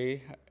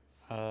military,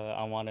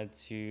 I wanted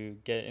to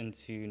get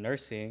into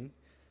nursing,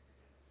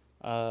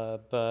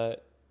 but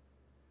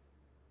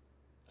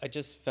I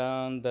just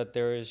found that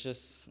there was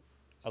just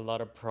a lot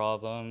of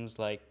problems.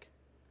 Like,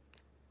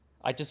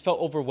 I just felt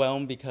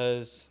overwhelmed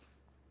because,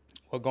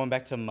 going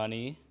back to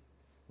money,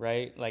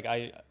 right? Like,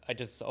 I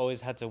just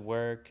always had to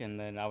work, and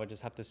then I would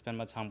just have to spend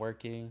my time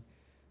working.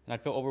 And I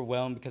feel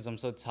overwhelmed because I'm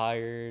so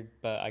tired,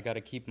 but I got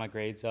to keep my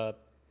grades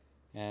up.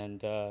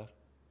 And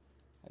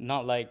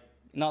not like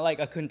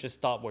I couldn't just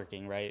stop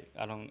working, right?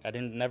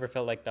 Never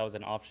felt like that was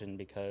an option,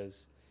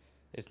 because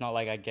it's not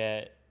like I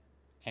get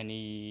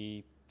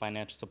any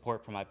financial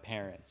support from my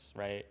parents,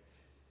 right?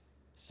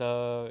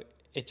 So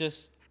it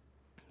just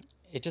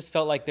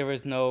felt like there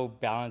was no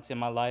balance in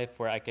my life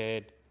where I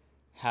could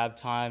have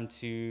time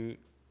to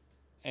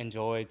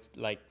enjoy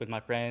like with my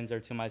friends or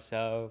to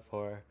myself,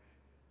 or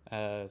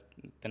then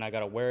I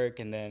gotta work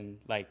and then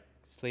like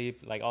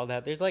sleep, like all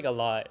that. There's like a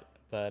lot,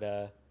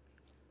 but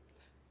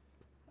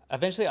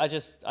eventually I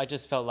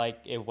just felt like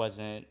it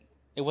wasn't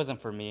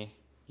for me.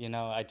 Maybe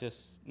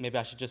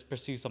I should just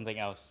pursue something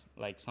else,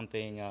 like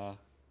something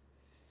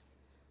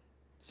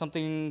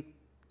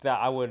that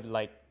I would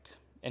like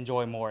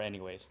enjoy more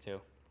anyways too.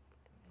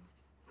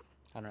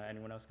 I don't know.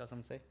 Anyone else got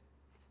something to say?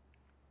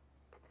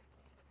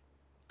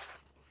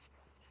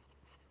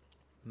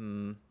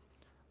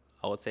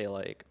 I would say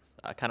like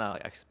I kind of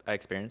like I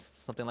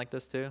experienced something like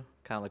this too,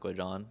 kind of like what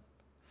John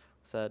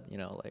said. You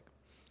know, like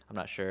I'm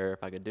not sure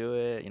if I could do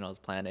it. You know, it's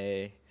plan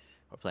A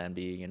or plan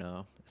B. You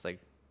know, it's like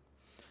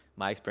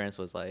my experience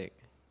was like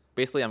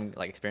basically I'm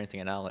like experiencing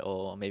it now. Like,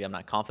 oh, maybe I'm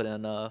not confident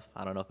enough.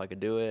 I don't know if I could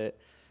do it.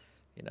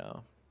 You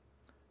know,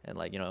 and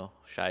like, you know,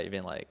 should I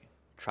even like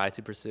try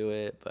to pursue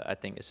it? But I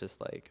think it's just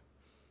like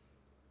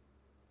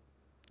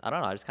I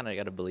don't know. I just kind of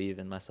got to believe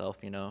in myself.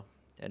 You know.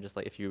 And just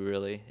like if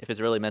it's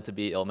really meant to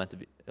be, it'll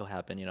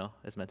happen, you know,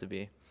 it's meant to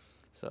be.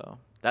 So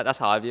that's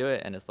how I view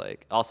it. And it's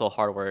like also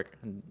hard work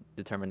and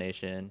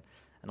determination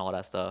and all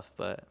that stuff.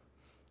 But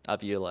I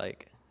view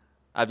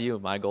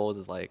my goals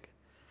as like,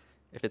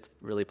 if it's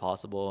really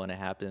possible and it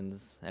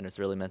happens and it's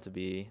really meant to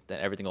be, then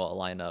everything will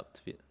align up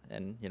to be,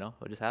 and you know,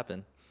 it'll just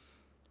happen.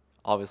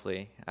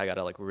 Obviously I got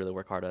to like really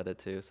work hard at it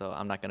too. So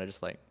I'm not going to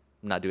just like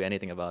not do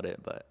anything about it,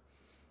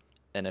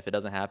 and if it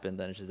doesn't happen,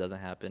 then it just doesn't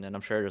happen. And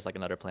I'm sure there's like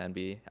another plan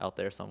B out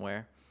there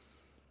somewhere,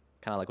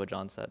 kind of like what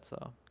John said.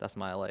 So that's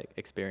my like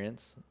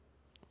experience.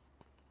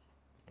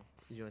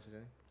 Did you want to say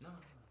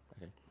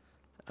something?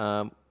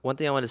 No. Okay. One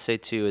thing I want to say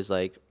too is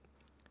like,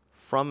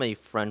 from a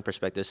friend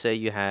perspective, say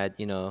you had,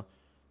 you know,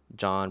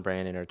 John,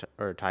 Brandon,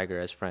 or Tiger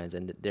as friends,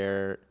 and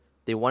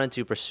they wanted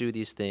to pursue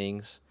these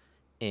things,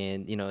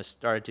 and you know, it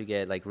started to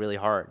get like really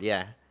hard.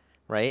 Yeah,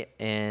 right.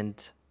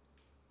 And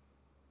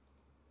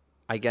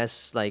I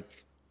guess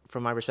like,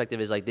 from my perspective,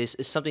 is like this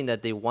is something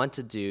that they want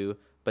to do,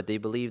 but they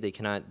believe they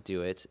cannot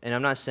do it. And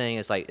I'm not saying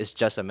it's like it's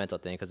just a mental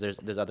thing, because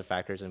there's other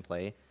factors in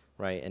play,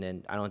 right? And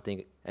then I don't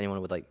think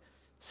anyone would like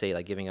say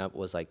like giving up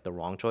was like the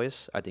wrong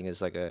choice. I think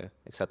it's like a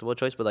acceptable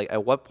choice. But like,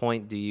 at what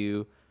point do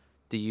you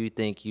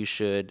think you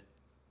should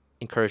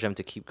encourage them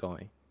to keep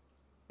going?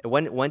 And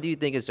when do you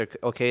think it's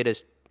okay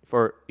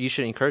you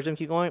should encourage them to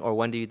keep going, or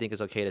when do you think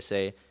it's okay to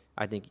say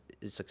I think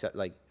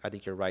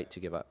you're right to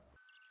give up?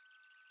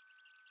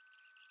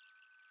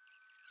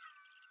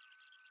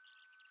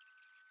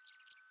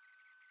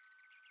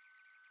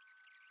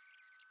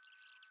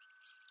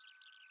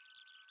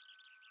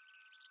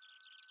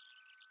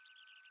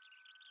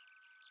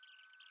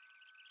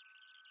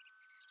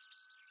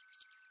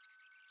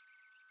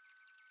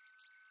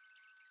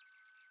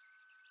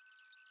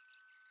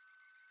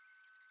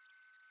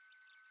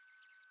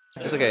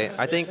 It's okay.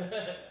 I think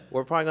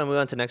we're probably gonna move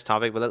on to the next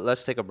topic, but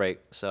let's take a break.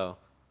 So,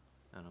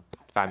 I don't know,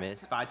 5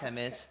 minutes, 5-10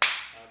 minutes.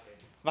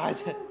 Okay.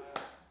 5-10.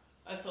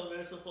 I saw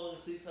Marissa falling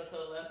asleep, so I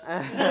started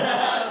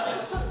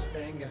laughing. No such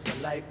thing as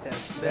a life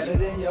that's better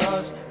than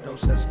yours. No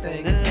such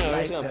thing as a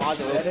life that's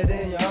better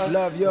than yours.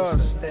 Love yours. No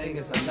such thing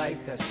as a life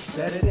that's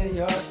better than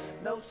yours.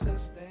 No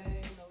such thing.